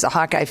biased as a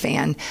Hawkeye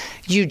fan,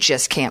 you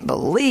just can't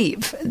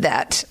believe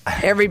that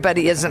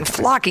everybody isn't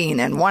flocking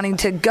and wanting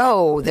to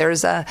go.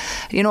 There's a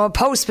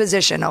post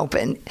position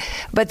open,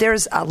 but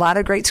there's a lot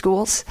of great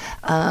schools.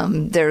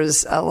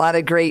 There's a lot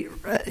of great,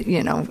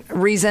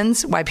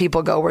 reasons why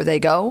people go where they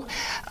go.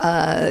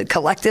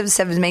 Collectives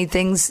have made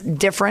things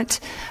different.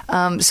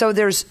 So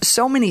there's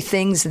so many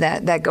things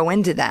that go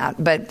into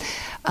that, but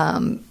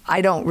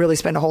I don't really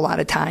spend a whole lot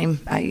of time.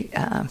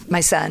 My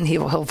son,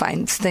 he'll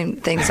find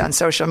things on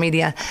social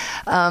media.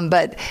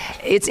 But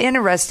it's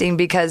interesting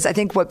because I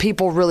think what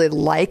people really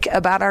like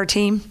about our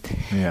team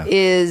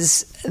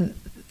is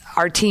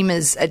our team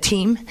is a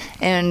team,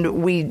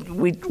 and we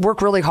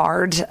work really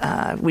hard.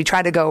 We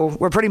try to go.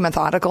 We're pretty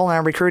methodical in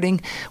our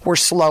recruiting. We're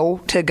slow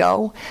to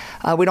go.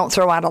 We don't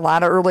throw out a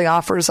lot of early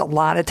offers. A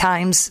lot of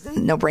times,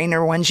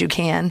 no-brainer ones you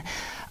can.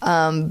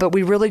 But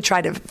we really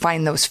try to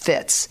find those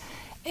fits.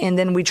 And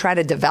then we try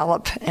to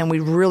develop, and we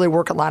really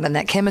work a lot on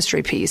that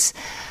chemistry piece.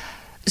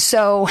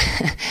 So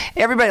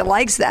everybody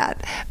likes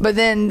that. But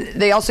then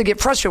they also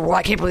get frustrated. Well,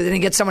 I can't believe they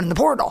didn't get someone in the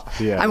portal.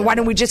 Why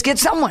didn't we just get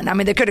someone?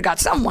 They could have got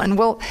someone.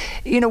 Well,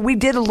 we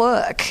did a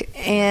look,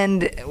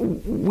 and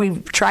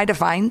we tried to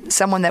find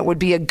someone that would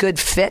be a good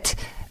fit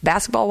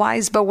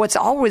basketball-wise. But what's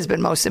always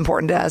been most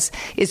important to us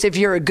is if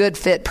you're a good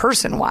fit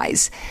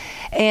person-wise.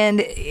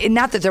 And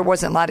not that there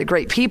wasn't a lot of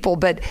great people,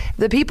 but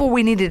the people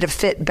we needed to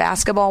fit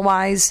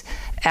basketball-wise,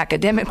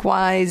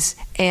 academic-wise,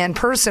 and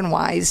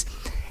person-wise,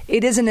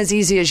 it isn't as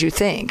easy as you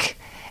think.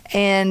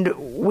 And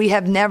we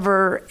have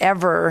never,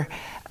 ever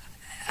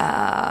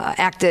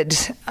acted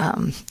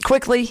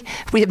quickly.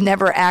 We have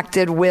never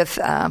acted with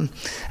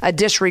a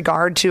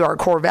disregard to our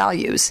core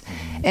values.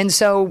 And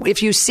so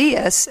if you see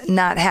us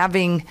not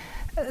having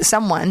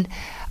someone,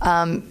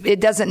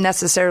 it doesn't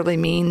necessarily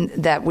mean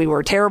that we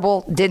were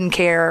terrible, didn't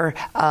care,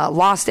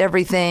 lost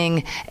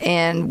everything,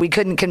 and we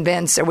couldn't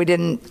convince, or we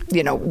didn't,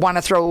 want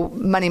to throw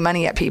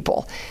money at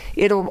people.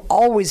 It'll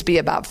always be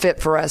about fit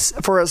for us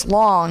for as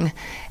long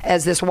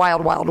as this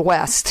wild, wild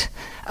west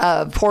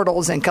of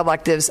portals and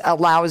collectives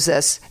allows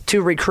us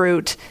to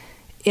recruit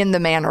in the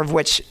manner of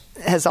which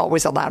has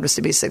always allowed us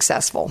to be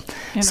successful.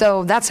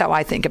 So that's how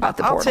I think about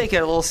the portal. I'll take it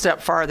a little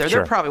step farther.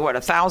 There are probably,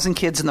 1,000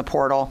 kids in the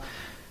portal.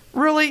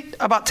 Really,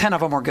 about 10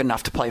 of them were good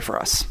enough to play for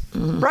us,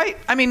 right?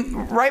 I mean,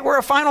 right, we're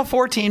a Final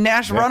Four team,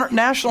 national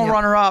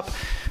runner-up.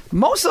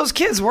 Most of those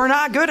kids were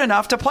not good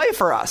enough to play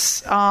for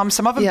us.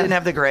 Some of them didn't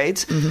have the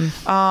grades,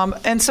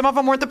 and some of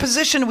them weren't the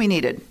position we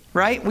needed,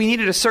 right? We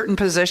needed a certain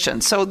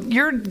position. So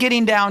you're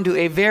getting down to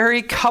a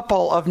very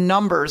couple of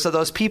numbers of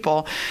those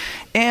people,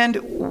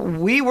 and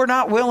we were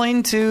not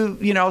willing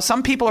to,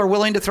 some people are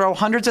willing to throw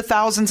hundreds of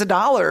thousands of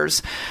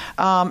dollars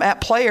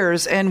at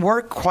players, and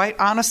we're quite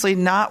honestly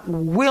not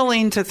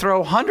willing to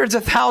throw hundreds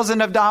of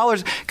thousands of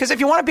dollars. Because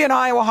if you want to be an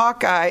Iowa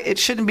Hawkeye, it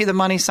shouldn't be the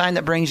money sign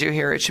that brings you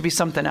here. It should be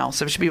something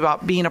else. It should be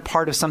about being a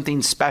part of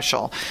something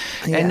special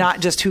and not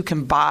just who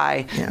can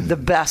buy the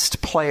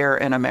best player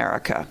in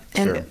America.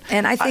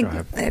 And I think,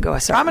 go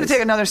ahead. I'm going to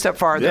take another step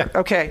farther. Yeah.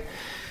 Okay.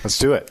 Let's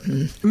do it.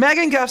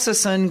 Megan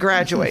Gustafson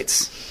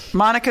graduates.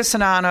 Monica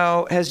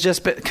Sonano has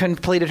just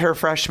completed her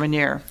freshman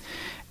year.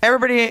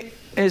 Everybody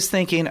is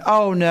thinking,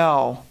 oh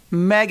no,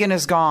 Megan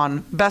is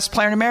gone. Best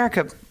player in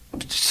America.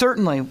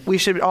 Certainly, we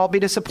should all be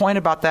disappointed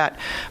about that.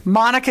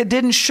 Monica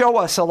didn't show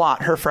us a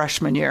lot her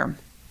freshman year.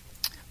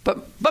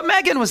 But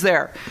Megan was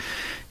there.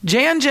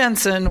 Jan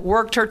Jensen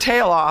worked her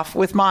tail off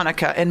with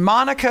Monica, and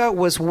Monica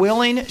was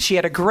willing. She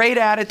had a great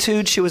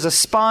attitude. She was a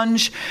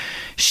sponge.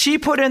 She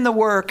put in the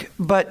work,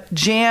 but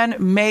Jan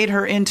made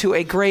her into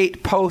a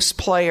great post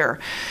player.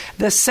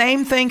 The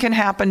same thing can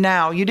happen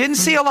now. You didn't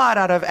see a lot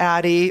out of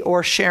Addie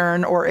or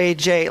Sharon or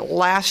AJ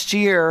last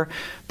year,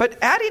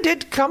 but Addie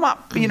did come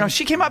up.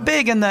 She came up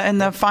big in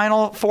the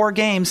final 4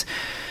 games.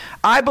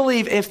 I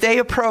believe if they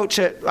approach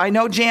it, I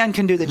know Jan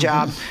can do the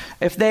job.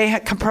 If they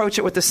approach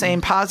it with the same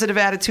positive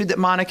attitude that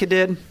Monica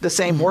did, the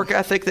same work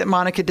ethic that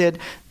Monica did,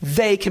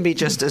 they can be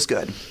just as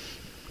good.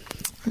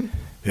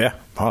 Yeah,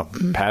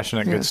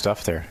 passionate, good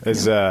stuff there.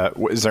 Is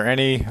there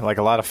any, like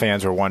a lot of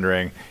fans are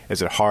wondering,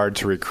 is it hard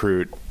to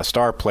recruit a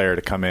star player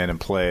to come in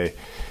and play,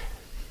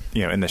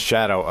 in the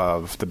shadow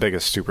of the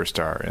biggest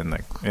superstar in the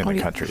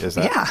country? Is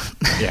that?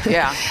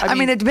 Yeah. I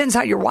mean, it depends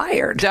how you're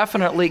wired.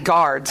 Definitely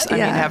guards. I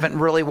mean, haven't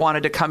really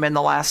wanted to come in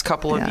the last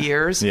couple of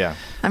years. Yeah.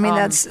 I mean,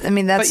 that's.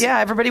 But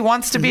everybody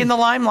wants to be in the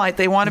limelight.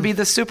 They want to be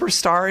the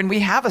superstar, and we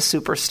have a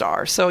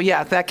superstar. So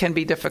that can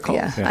be difficult.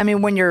 Yeah. I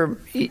mean, when you're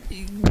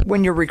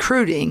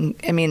recruiting,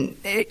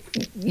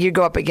 you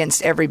go up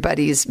against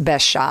everybody's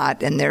best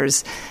shot, and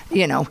there's,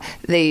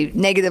 they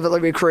negatively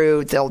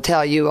recruit. They'll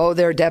tell you, oh,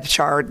 their depth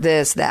chart,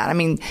 this, that. I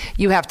mean,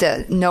 you have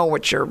to know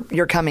what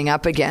you're coming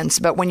up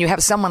against. But when you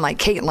have someone like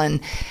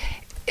Caitlin,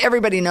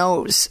 everybody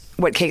knows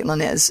what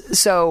Caitlin is.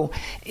 So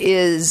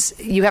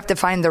you have to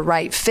find the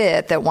right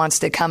fit that wants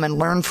to come and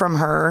learn from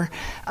her.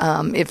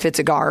 If it's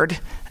a guard,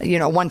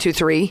 1, 2,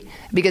 3,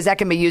 because that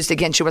can be used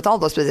against you with all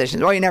those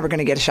positions. Oh, you're never going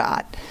to get a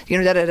shot.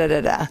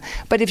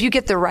 But if you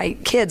get the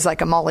right kids like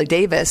Amali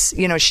Davis,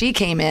 she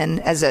came in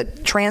as a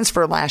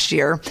transfer last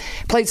year,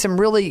 played some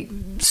really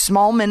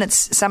small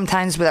minutes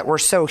sometimes that were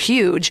so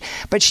huge,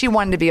 but she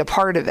wanted to be a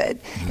part of it.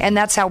 And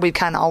that's how we've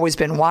kind of always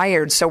been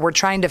wired. So we're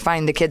trying to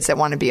find the kids that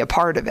want to be a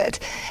part of it.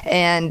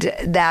 And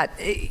that,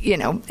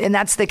 and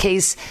that's the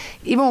case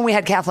even when we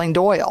had Kathleen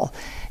Doyle.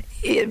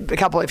 A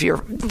couple of your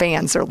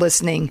fans are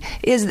listening,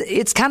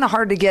 it's kind of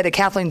hard to get a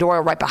Kathleen Doyle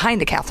right behind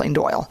a Kathleen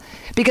Doyle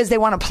because they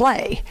want to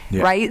play,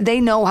 right?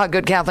 They know how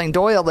good Kathleen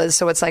Doyle is.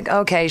 So it's like,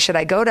 okay, should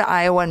I go to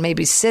Iowa and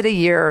maybe sit a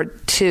year or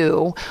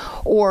 2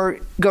 or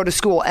go to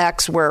school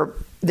X where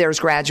theirs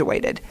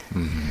graduated?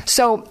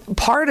 So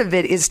part of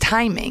it is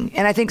timing.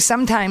 And I think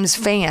sometimes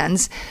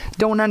fans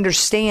don't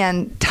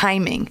understand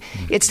timing.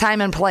 It's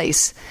time and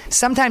place.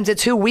 Sometimes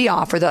it's who we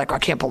offer. They're like, I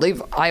can't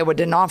believe Iowa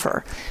didn't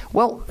offer.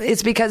 Well,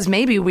 it's because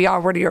maybe we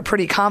already are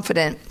pretty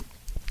confident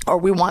or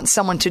we want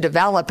someone to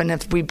develop. And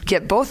if we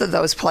get both of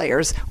those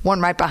players, one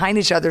right behind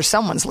each other,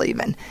 someone's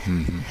leaving.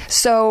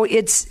 So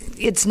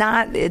it's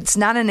not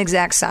an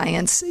exact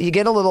science. You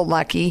get a little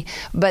lucky,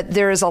 but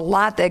there is a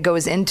lot that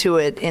goes into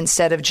it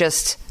instead of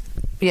just,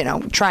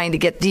 trying to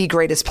get the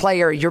greatest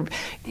player.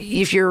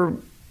 If you're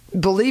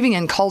believing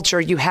in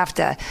culture, you have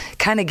to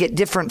kind of get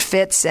different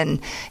fits and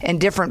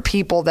different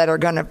people that are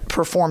going to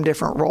perform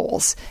different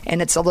roles.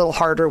 And it's a little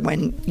harder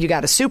when you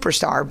got a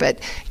superstar, but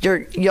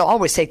you'll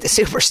always take the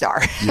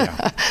superstar.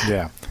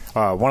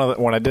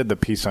 When I did the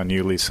piece on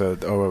you, Lisa,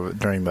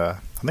 during the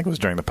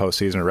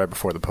postseason or right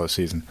before the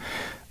postseason,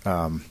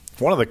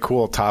 one of the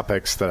cool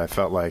topics that I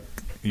felt like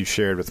you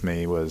shared with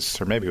me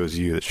was, or maybe it was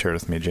you that shared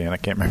with me, Jan, I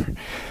can't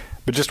remember,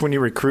 But just when you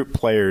recruit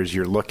players,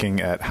 you're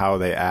looking at how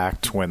they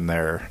act when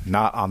they're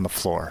not on the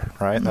floor,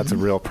 right? Mm-hmm. That's a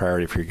real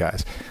priority for you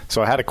guys.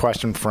 So I had a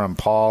question from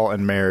Paul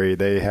and Mary.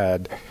 They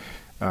had,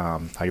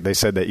 they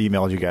said they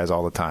emailed you guys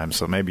all the time,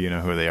 so maybe you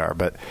know who they are.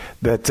 But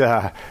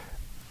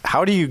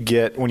how do you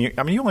get you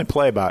only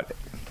play about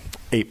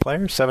 8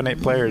 players,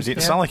 7-8 players.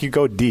 It's not like you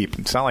go deep.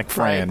 It's not like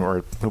Fran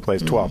who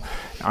plays 12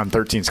 on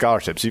 13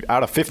 scholarships.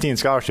 Out of 15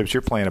 scholarships,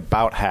 you're playing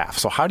about half.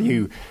 So how do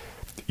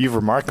you've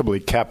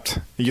remarkably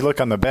you look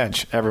on the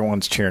bench,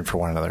 everyone's cheering for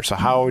one another. So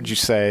how would you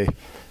say,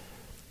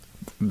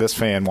 this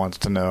fan wants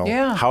to know,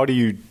 how do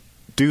you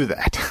do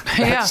that?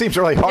 That seems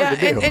really hard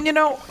to do.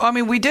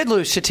 And we did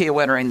lose Shatia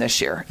Wintering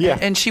this year. Yeah.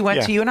 And she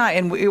went to UNI,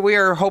 and we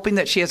are hoping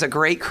that she has a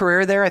great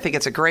career there. I think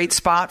it's a great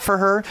spot for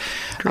her.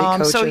 Great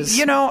coaches.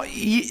 So,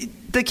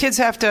 the kids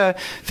have to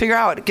figure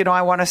out,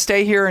 I want to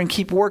stay here and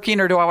keep working,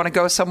 or do I want to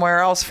go somewhere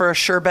else for a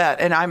sure bet?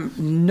 And I'm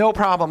no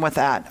problem with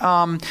that.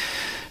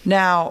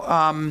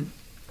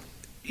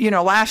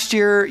 Last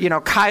year,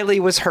 Kylie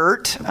was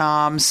hurt.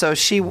 So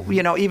she,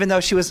 even though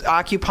she was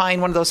occupying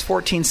one of those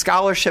 14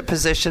 scholarship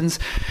positions,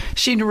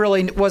 she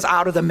really was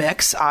out of the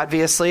mix,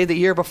 obviously. The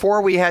year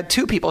before, we had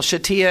 2 people,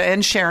 Shatia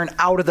and Sharon,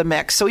 out of the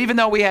mix. So even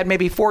though we had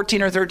maybe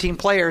 14 or 13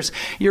 players,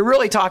 you're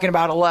really talking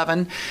about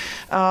 11.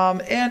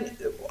 And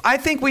I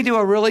think we do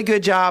a really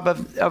good job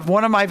of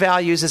one of my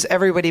values is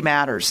everybody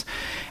matters.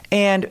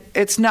 And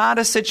it's not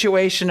a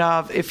situation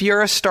of, if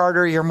you're a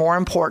starter, you're more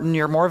important,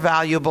 you're more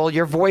valuable,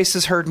 your voice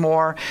is heard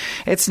more.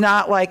 It's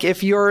not like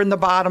if you're in the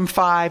bottom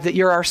 5 that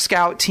you're our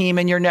scout team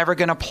and you're never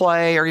going to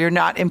play, or you're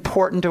not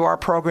important to our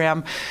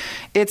program.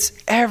 It's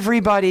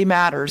everybody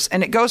matters.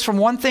 And it goes from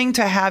one thing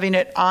to having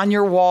it on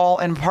your wall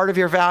and part of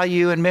your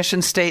value and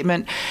mission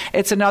statement.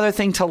 It's another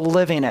thing to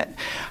living it.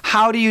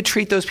 How do you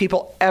treat those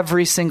people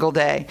every single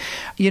day?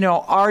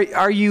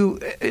 Are you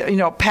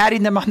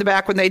patting them on the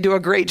back when they do a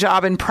great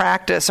job in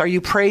practice? Are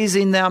you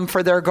praising them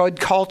for their good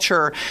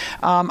culture?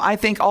 I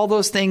think all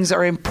those things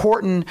are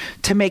important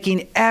to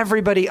making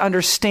everybody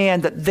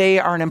understand that they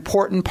are an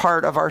important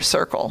part of our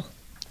circle.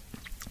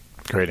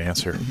 Great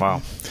answer.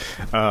 Wow.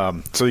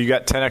 So you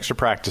got 10 extra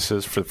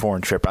practices for the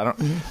foreign trip. I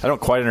don't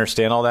quite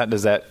understand all that.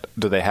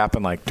 Do they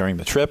happen like during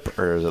the trip,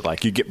 or is it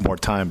like you get more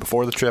time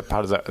before the trip?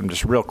 How does that?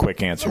 Just real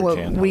quick answer. Well,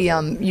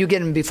 Jan. you get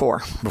them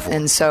before.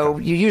 And so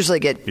you usually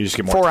get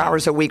 4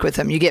 hours a week with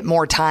them. You get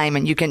more time,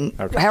 and you can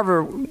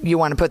however you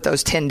want to put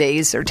those 10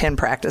 days or 10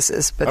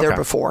 practices, but they're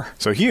before.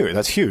 So huge.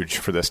 That's huge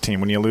for this team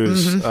when you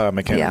lose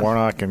McKenna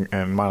Warnock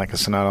and Monica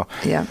Sonato.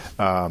 Yeah.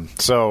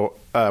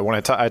 When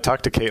I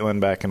talked to Caitlin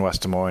back in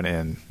West Des Moines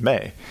in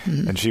May,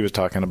 and she was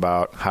talking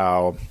about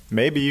how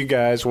maybe you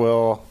guys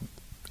will,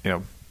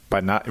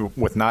 by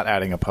not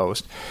adding a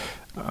post,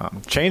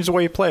 change the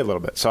way you play a little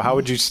bit. So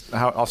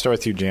I'll start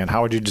with you, Jan.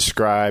 How would you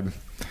describe?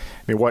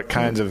 What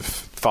kinds of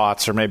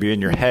thoughts are maybe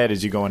in your head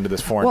as you go into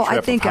this foreign trip?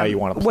 I think how you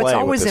want to play. What's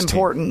always with this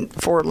important team?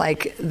 For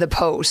like the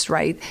post,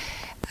 right?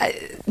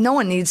 No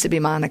one needs to be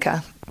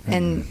Monica,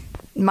 and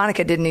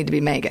Monica didn't need to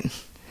be Megan.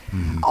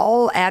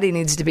 All Addie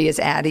needs to be is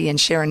Addie, and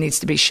Sharon needs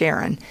to be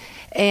Sharon.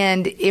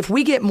 And if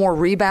we get more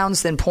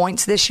rebounds than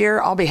points this year,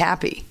 I'll be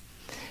happy.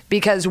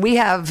 Because we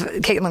have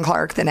Caitlin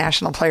Clark, the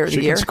National Player of the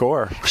Year. She can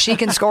score. She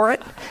can score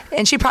it.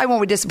 And she probably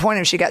won't be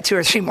disappointed if she got 2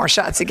 or 3 more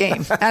shots a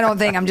game. I don't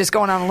think. I'm just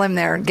going on a limb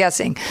there and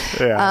guessing.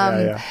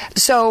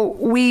 So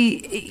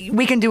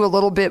we can do a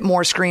little bit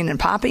more screen and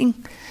popping.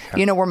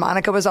 Where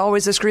Monica was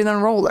always a screen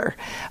and roller.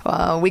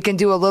 We can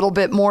do a little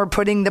bit more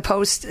putting the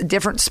post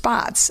different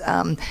spots.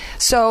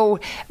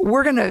 So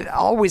we're going to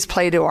always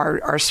play to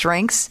our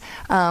strengths.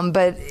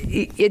 But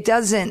it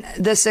doesn't,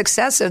 the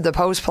success of the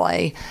post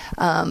play,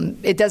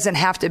 it doesn't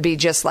have to be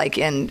just like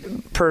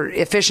per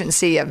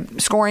efficiency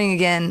of scoring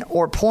again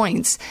or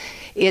points.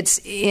 It's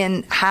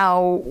in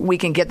how we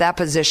can get that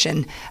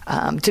position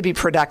to be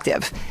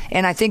productive.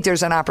 And I think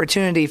there's an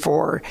opportunity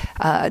for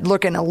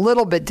looking a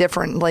little bit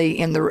differently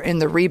in the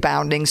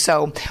rebounding.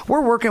 So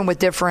we're working with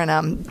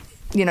different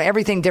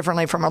everything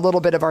differently, from a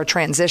little bit of our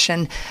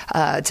transition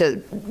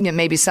to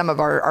maybe some of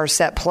our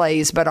set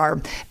plays, but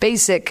our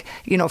basic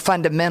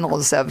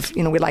fundamentals of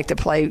we like to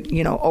play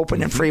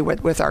open and free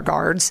with our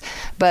guards.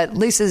 But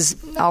Lisa's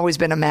always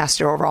been a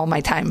master over all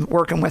my time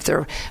working with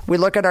her. We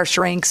look at our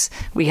strengths.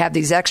 We have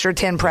these extra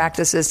 10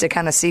 practices to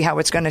kind of see how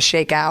it's going to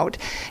shake out,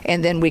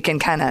 and then we can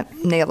kind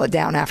of nail it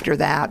down after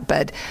that.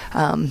 But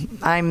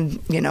I'm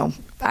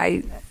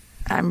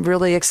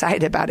really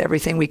excited about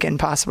everything we can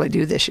possibly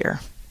do this year.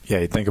 Yeah,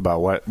 you think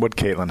about what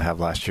Caitlin have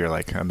last year,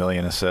 like 1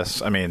 million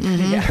assists. I mean,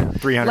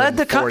 340 led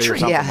the country, or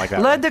something like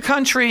that. Led the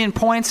country in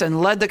points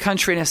and led the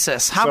country in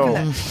assists. How can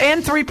that?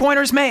 And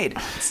 3-pointers made.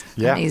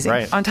 Yeah, amazing.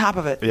 Right. On top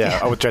of it.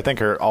 Yeah, which I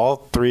think are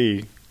all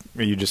 3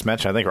 you just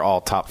mentioned. I think are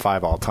all top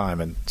 5 all time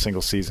in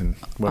single season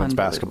women's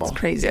basketball. It's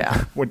crazy.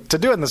 Yeah. To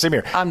do it in the same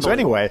year. So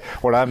anyway,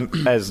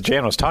 as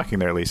Jan was talking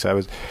there,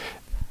 Lisa,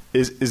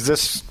 is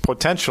this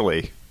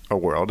potentially a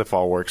world, if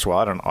all works well?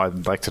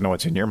 I'd like to know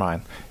what's in your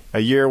mind. A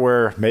year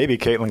where maybe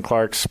Caitlin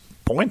Clark's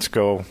points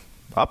go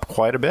up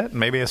quite a bit,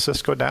 maybe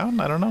assists go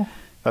down? I don't know.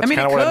 That's I mean,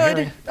 kind of what I'm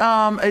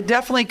hearing. It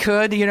definitely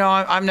could.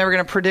 I'm never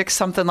going to predict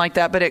something like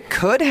that, but it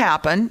could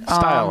happen.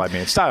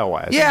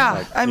 Style-wise.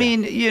 Yeah.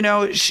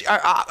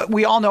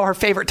 We all know her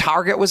favorite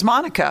target was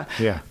Monica.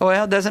 Yeah.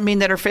 Well, it doesn't mean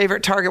that her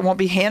favorite target won't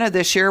be Hannah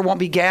this year, won't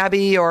be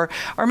Gabby, or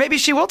maybe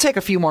she will take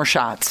a few more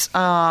shots.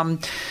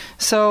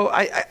 So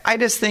I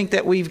just think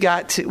that we've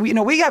got to,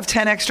 we have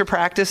 10 extra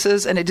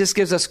practices, and it just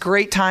gives us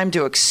great time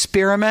to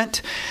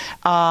experiment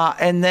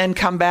and then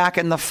come back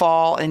in the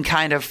fall and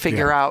kind of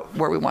figure out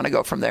where we want to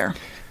go from there.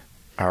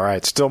 All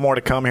right, still more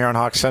to come here on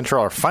Hawk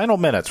Central. Our final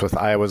minutes with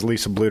Iowa's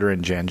Lisa Bluder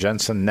and Jan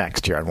Jensen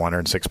next here on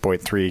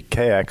 106.3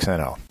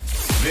 KXNO.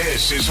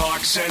 This is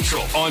Hawk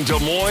Central on Des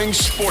Moines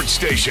Sports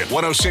Station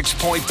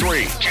 106.3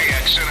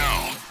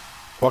 KXNO.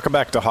 Welcome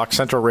back to Hawk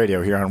Central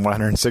Radio here on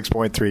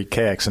 106.3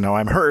 KXNO.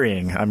 I'm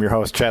hurrying. I'm your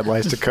host, Chad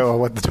Leistikow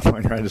with the Des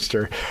Moines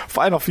Register.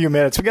 Final few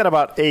minutes. We got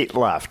about 8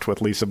 left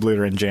with Lisa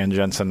Bluder and Jan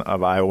Jensen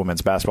of Iowa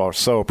Women's Basketball. We're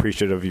so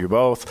appreciative of you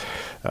both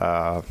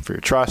for your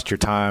trust, your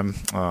time.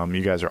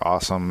 You guys are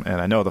awesome,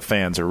 and I know the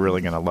fans are really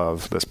going to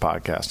love this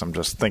podcast. I'm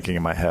just thinking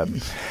in my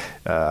head,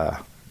 they're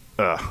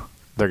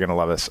going to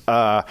love this.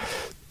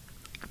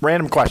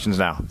 Random questions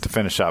now to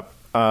finish up.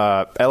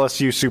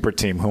 LSU super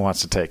team, who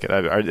wants to take it?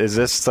 Is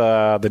this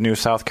the new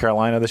South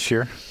Carolina this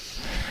year?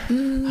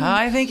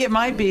 I think it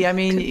might be. I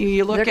mean,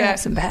 you look they're at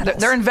some battles.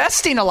 They're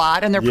investing a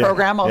lot in their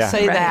program. I'll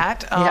say Right.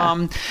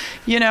 that.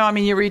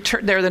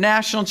 They're the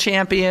national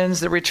champions.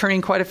 They're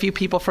returning quite a few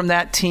people from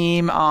that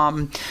team.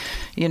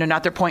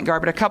 Not their point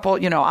guard, but a couple.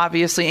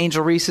 Obviously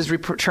Angel Reese is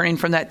returning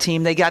from that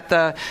team. They got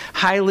the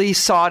highly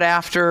sought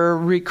after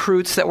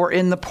recruits that were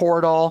in the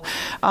portal.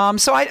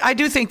 So I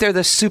do think they're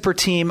the super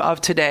team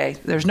of today.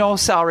 There's no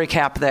salary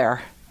cap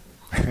there.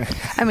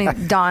 I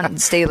mean, Dawn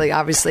Staley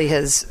obviously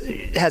has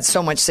had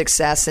so much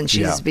success, and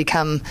she's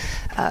become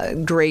a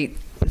great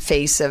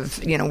face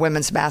of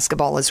women's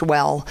basketball as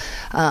well.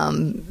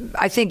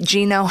 I think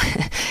Gino,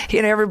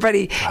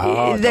 everybody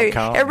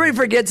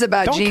forgets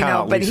about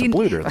Gino, but he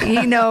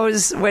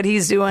knows what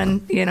he's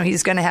doing.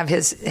 He's going to have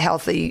his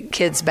healthy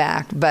kids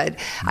back. But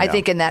I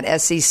think in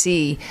that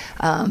SEC,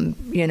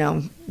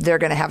 they're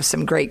going to have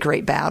some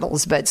great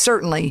battles. But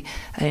certainly,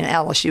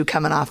 LSU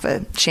coming off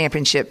a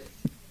championship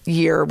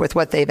year with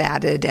what they've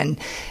added, and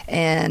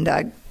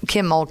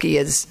Kim Mulkey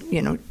is,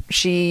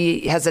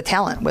 she has a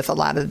talent with a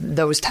lot of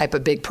those type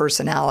of big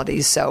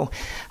personalities. So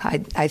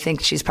I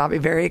think she's probably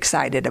very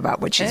excited about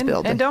what she's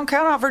building. And don't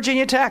count out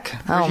Virginia Tech.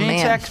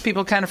 Virginia Tech,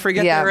 people kind of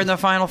forget they're in the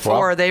Final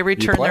Four. Well, they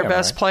return their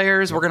best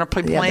players. We're going to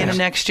play them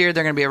next year.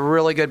 They're going to be a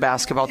really good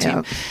basketball team.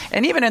 Yep.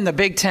 And even in the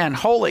Big Ten,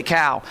 holy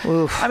cow.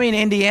 Oof. I mean,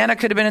 Indiana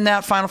could have been in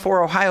that Final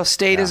Four. Ohio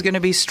State is going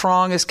to be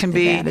strong as can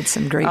be. They've added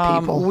some great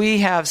people. We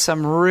have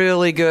some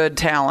really good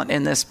talent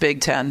in this Big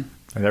Ten.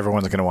 And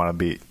everyone's going to want to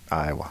beat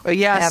Iowa.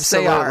 Yes,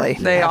 absolutely.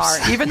 They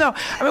are. Even though,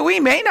 we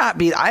may not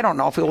be, I don't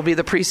know if we will be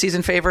the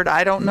preseason favorite.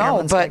 I don't know.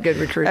 Maryland's but got good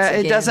recruits it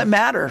again. doesn't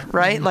matter,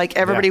 right? Mm-hmm. Like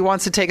everybody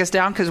wants to take us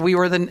down because we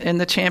were in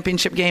the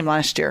championship game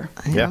last year.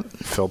 Yeah.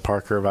 Phil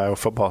Parker of Iowa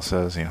football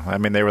says,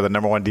 they were the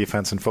number one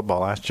defense in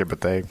football last year,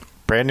 but they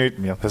brand new,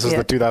 this is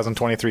the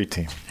 2023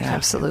 team.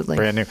 Absolutely.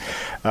 Brand new.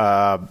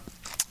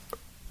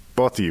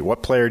 Both of you,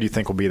 what player do you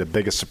think will be the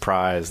biggest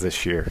surprise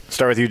this year?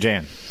 Start with you,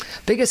 Jan.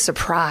 Biggest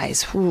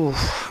surprise? Ooh,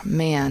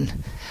 man.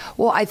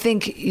 Well, I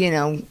think,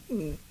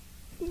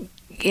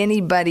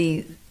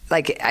 anybody,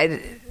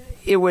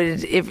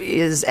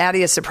 is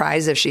Addie a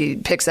surprise if she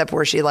picks up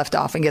where she left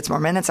off and gets more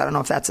minutes? I don't know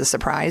if that's a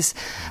surprise.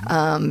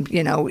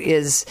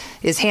 Is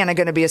Hannah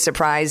going to be a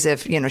surprise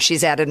if,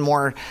 she's added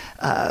more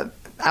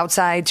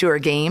outside to her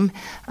game?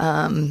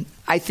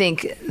 I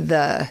think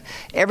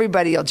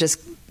everybody will just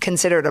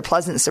consider it a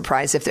pleasant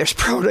surprise if there's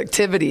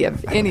productivity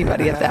of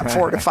anybody at that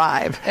 4 to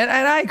 5. And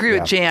I agree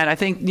with Jan. I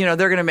think, they're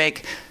going to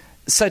make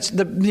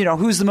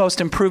who's the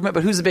most improvement,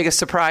 but who's the biggest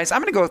surprise? I'm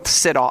going to go with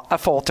Sid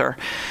Folter.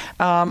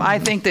 I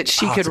think that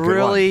she could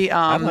really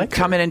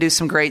come in and do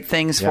some great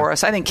things for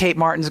us. I think Kate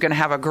Martin's going to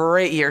have a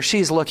great year.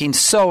 She's looking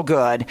so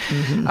good.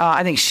 Mm-hmm.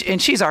 I think, and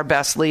she's our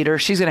best leader.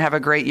 She's going to have a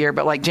great year.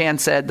 But like Jan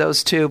said,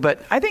 those two.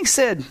 But I think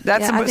Sid.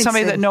 That's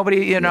somebody that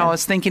nobody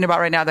is thinking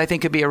about right now. That I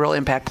think could be a real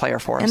impact player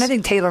for us. And I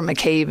think Taylor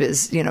McCabe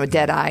is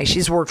dead eye.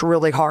 She's worked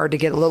really hard to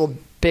get a little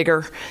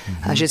bigger.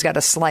 Mm-hmm. She's got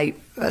a slight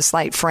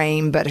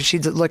frame, but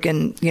she's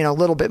looking, a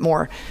little bit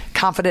more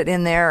confident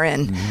in there.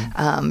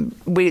 And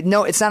we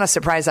know it's not a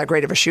surprise how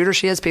great of a shooter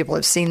she is. People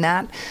have seen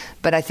that,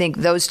 but I think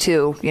those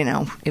two,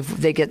 if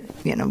they get,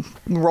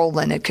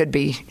 rolling, it could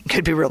be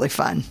really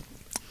fun.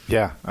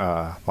 Yeah.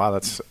 Wow.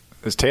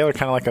 Is Taylor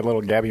kind of like a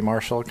little Gabby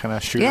Marshall kind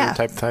of shooter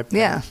type?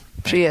 Yeah,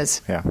 she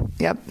is. Yeah.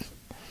 Yep.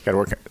 Got to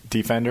work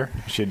defender.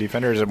 Is she a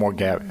defender or is it more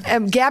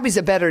Gabby? Gabby's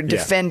a better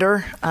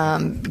defender.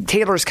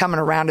 Taylor's coming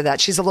around to that.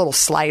 She's a little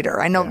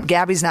slighter. I know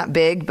Gabby's not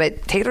big,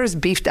 but Taylor's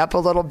beefed up a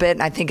little bit,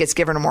 and I think it's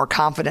given her more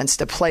confidence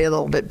to play a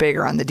little bit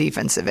bigger on the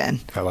defensive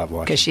end. I love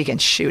watching. Because she can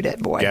shoot it,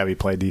 boy. Gabby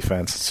play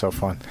defense. It's so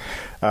fun.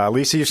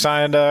 Lisa, you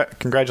signed,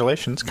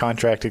 congratulations,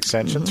 contract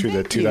extension through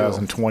the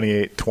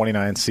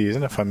 2028-29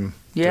 season, if I'm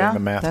doing the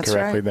math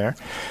correctly there.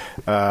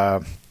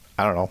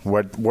 I don't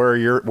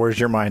know. Where's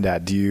your mind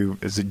at? Do you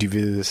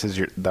view this as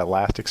that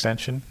last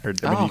extension? Or,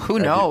 who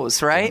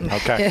knows, right?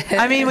 Okay.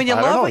 I mean, when you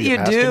love what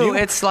you do,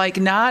 it's like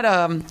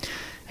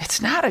it's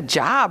not a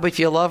job if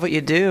you love what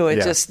you do.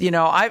 It just,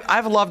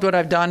 I've loved what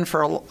I've done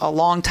for a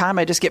long time.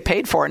 I just get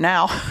paid for it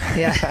now.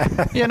 Yeah.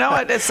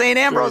 At St.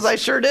 Ambrose, I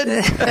sure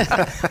didn't.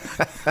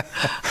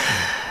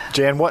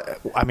 Jan,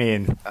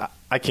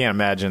 I can't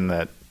imagine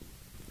that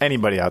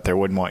anybody out there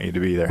wouldn't want you to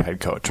be their head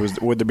coach.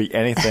 Would there be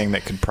anything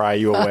that could pry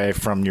you away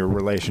from your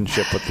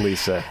relationship with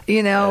Lisa at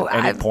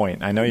any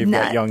point? I know you've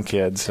got young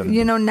kids. And,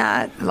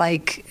 not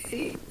like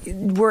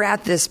we're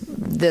at this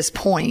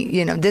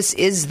point. This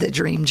is the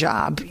dream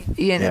job.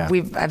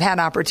 I've had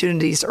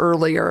opportunities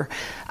earlier.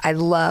 I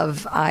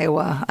love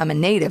Iowa. I'm a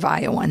native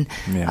Iowan.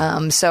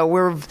 Yeah. So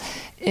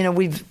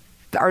we've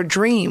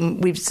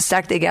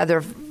stuck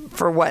together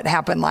for what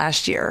happened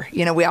last year.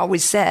 We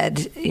always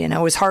said,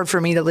 it was hard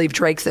for me to leave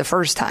Drake the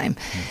first time.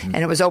 Mm-hmm.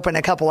 And it was open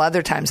a couple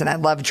other times, and I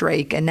love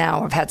Drake. And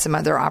now I've had some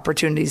other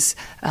opportunities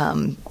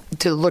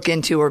to look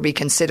into or be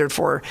considered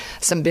for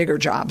some bigger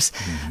jobs.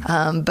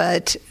 Mm-hmm.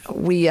 But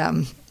we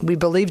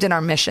believed in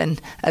our mission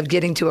of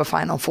getting to a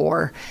Final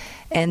Four.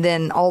 And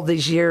then all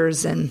these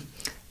years, and,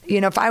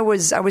 if I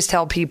always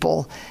tell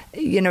people,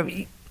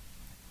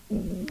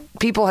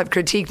 people have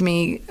critiqued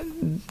me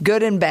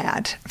good and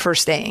bad for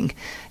staying,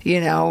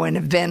 and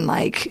have been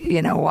like,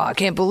 well, I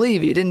can't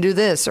believe you didn't do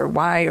this, or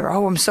why, or,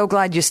 oh, I'm so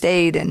glad you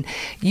stayed. And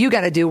you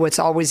got to do what's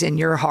always in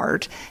your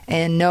heart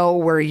and know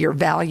where you're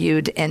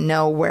valued and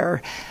know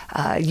where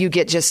you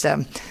get just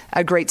a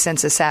great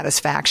sense of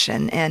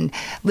satisfaction. And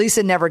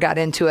Lisa never got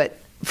into it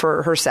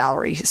for her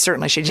salary.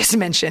 Certainly, she just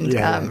mentioned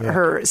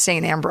her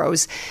St.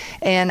 Ambrose.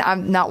 And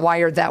I'm not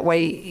wired that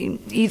way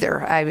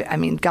either. I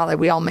mean, golly,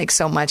 we all make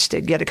so much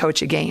to get to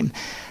coach a game.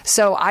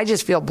 So I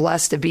just feel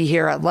blessed to be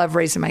here. I love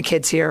raising my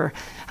kids here.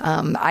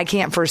 I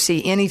can't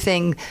foresee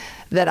anything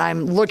that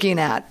I'm looking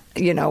at,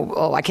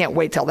 I can't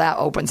wait till that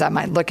opens. I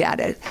might look at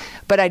it.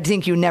 But I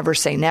think you never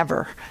say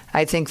never.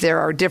 I think there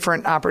are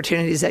different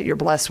opportunities that you're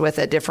blessed with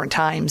at different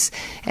times.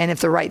 And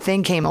if the right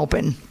thing came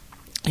open,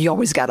 you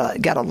always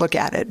gotta look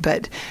at it.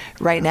 But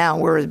right now,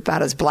 we're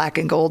about as black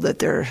and gold that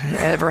there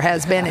ever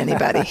has been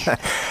anybody.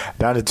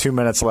 Down to 2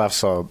 minutes left,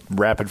 so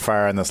rapid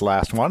fire on this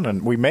last one,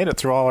 and we made it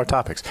through all our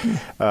topics.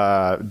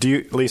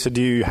 Lisa,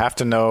 do you have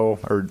to know,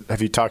 or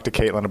have you talked to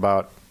Caitlin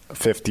about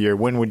fifth year?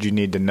 When would you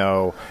need to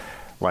know,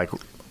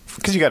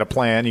 because you got to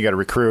plan, you got to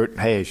recruit.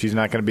 Hey, she's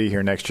not going to be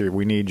here next year.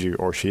 We need you,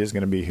 or she is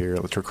going to be here.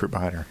 Let's recruit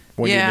behind her.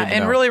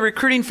 And really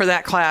recruiting for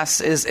that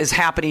class is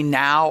happening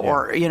now,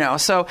 or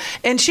so.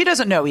 And she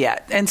doesn't know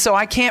yet, and so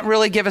I can't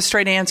really give a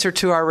straight answer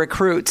to our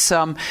recruits.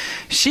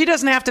 She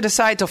doesn't have to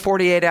decide till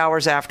 48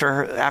 hours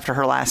after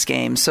her last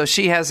game, so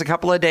she has a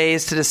couple of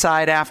days to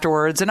decide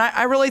afterwards. And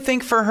I really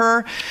think for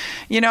her,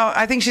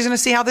 I think she's going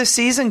to see how this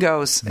season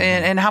goes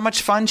and how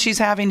much fun she's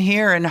having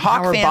here. And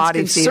Hawk fans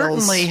can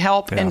certainly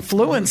help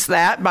influence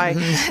that by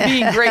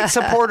being great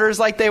supporters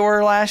like they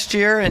were last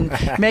year and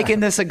making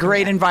this a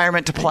great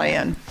environment to play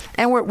in.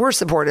 And we're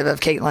supportive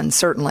of Caitlin,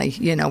 certainly.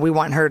 We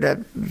want her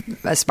to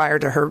aspire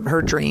to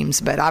her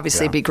dreams, but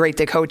obviously it'd be great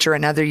to coach her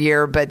another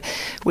year. But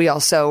we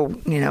also,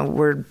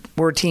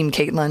 we're Team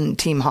Caitlin,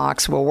 Team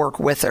Hawks. We'll work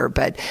with her,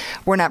 but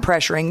we're not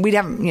pressuring. We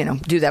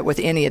haven't, do that with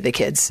any of the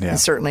kids. Yeah. And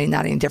certainly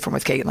not any different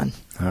with Caitlin.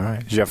 All right.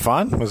 Did you have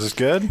fun? Was this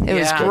good? It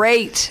was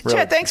great. Really?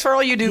 Chad, thanks for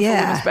all you do for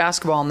women's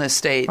basketball in this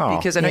state,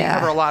 because I know you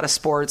cover a lot of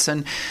sports.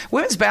 And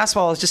women's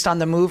basketball is just on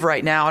the move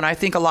right now, and I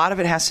think a lot of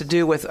it has to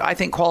do with,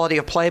 quality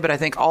of play, but I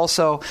think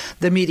also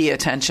the media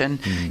attention,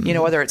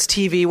 whether it's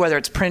TV, whether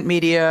it's print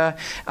media.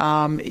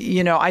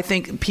 I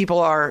think people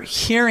are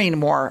hearing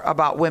more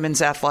about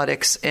women's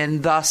athletics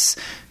and thus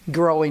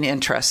growing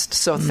interest.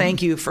 So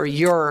thank you for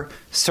your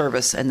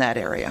service in that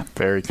area.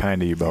 Very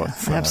kind of you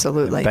both.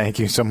 Absolutely. Thank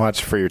you so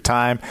much for your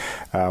time.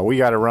 We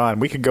got to run.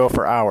 We could go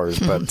for hours,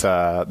 but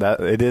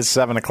it is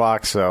 7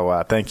 o'clock.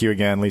 So thank you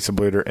again, Lisa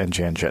Bluder and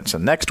Jan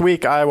Jensen. Next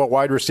week, Iowa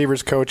wide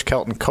receivers coach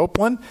Kelton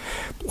Copeland,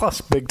 plus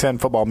Big Ten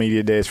football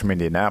media days from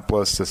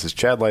Indianapolis. This is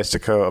Chad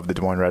Leistikow of the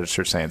Des Moines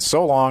Register saying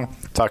so long.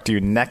 Talk to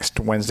you next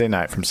Wednesday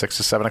night from 6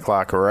 to 7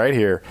 o'clock right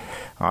here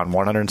on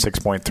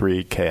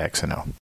 106.3 KXNO.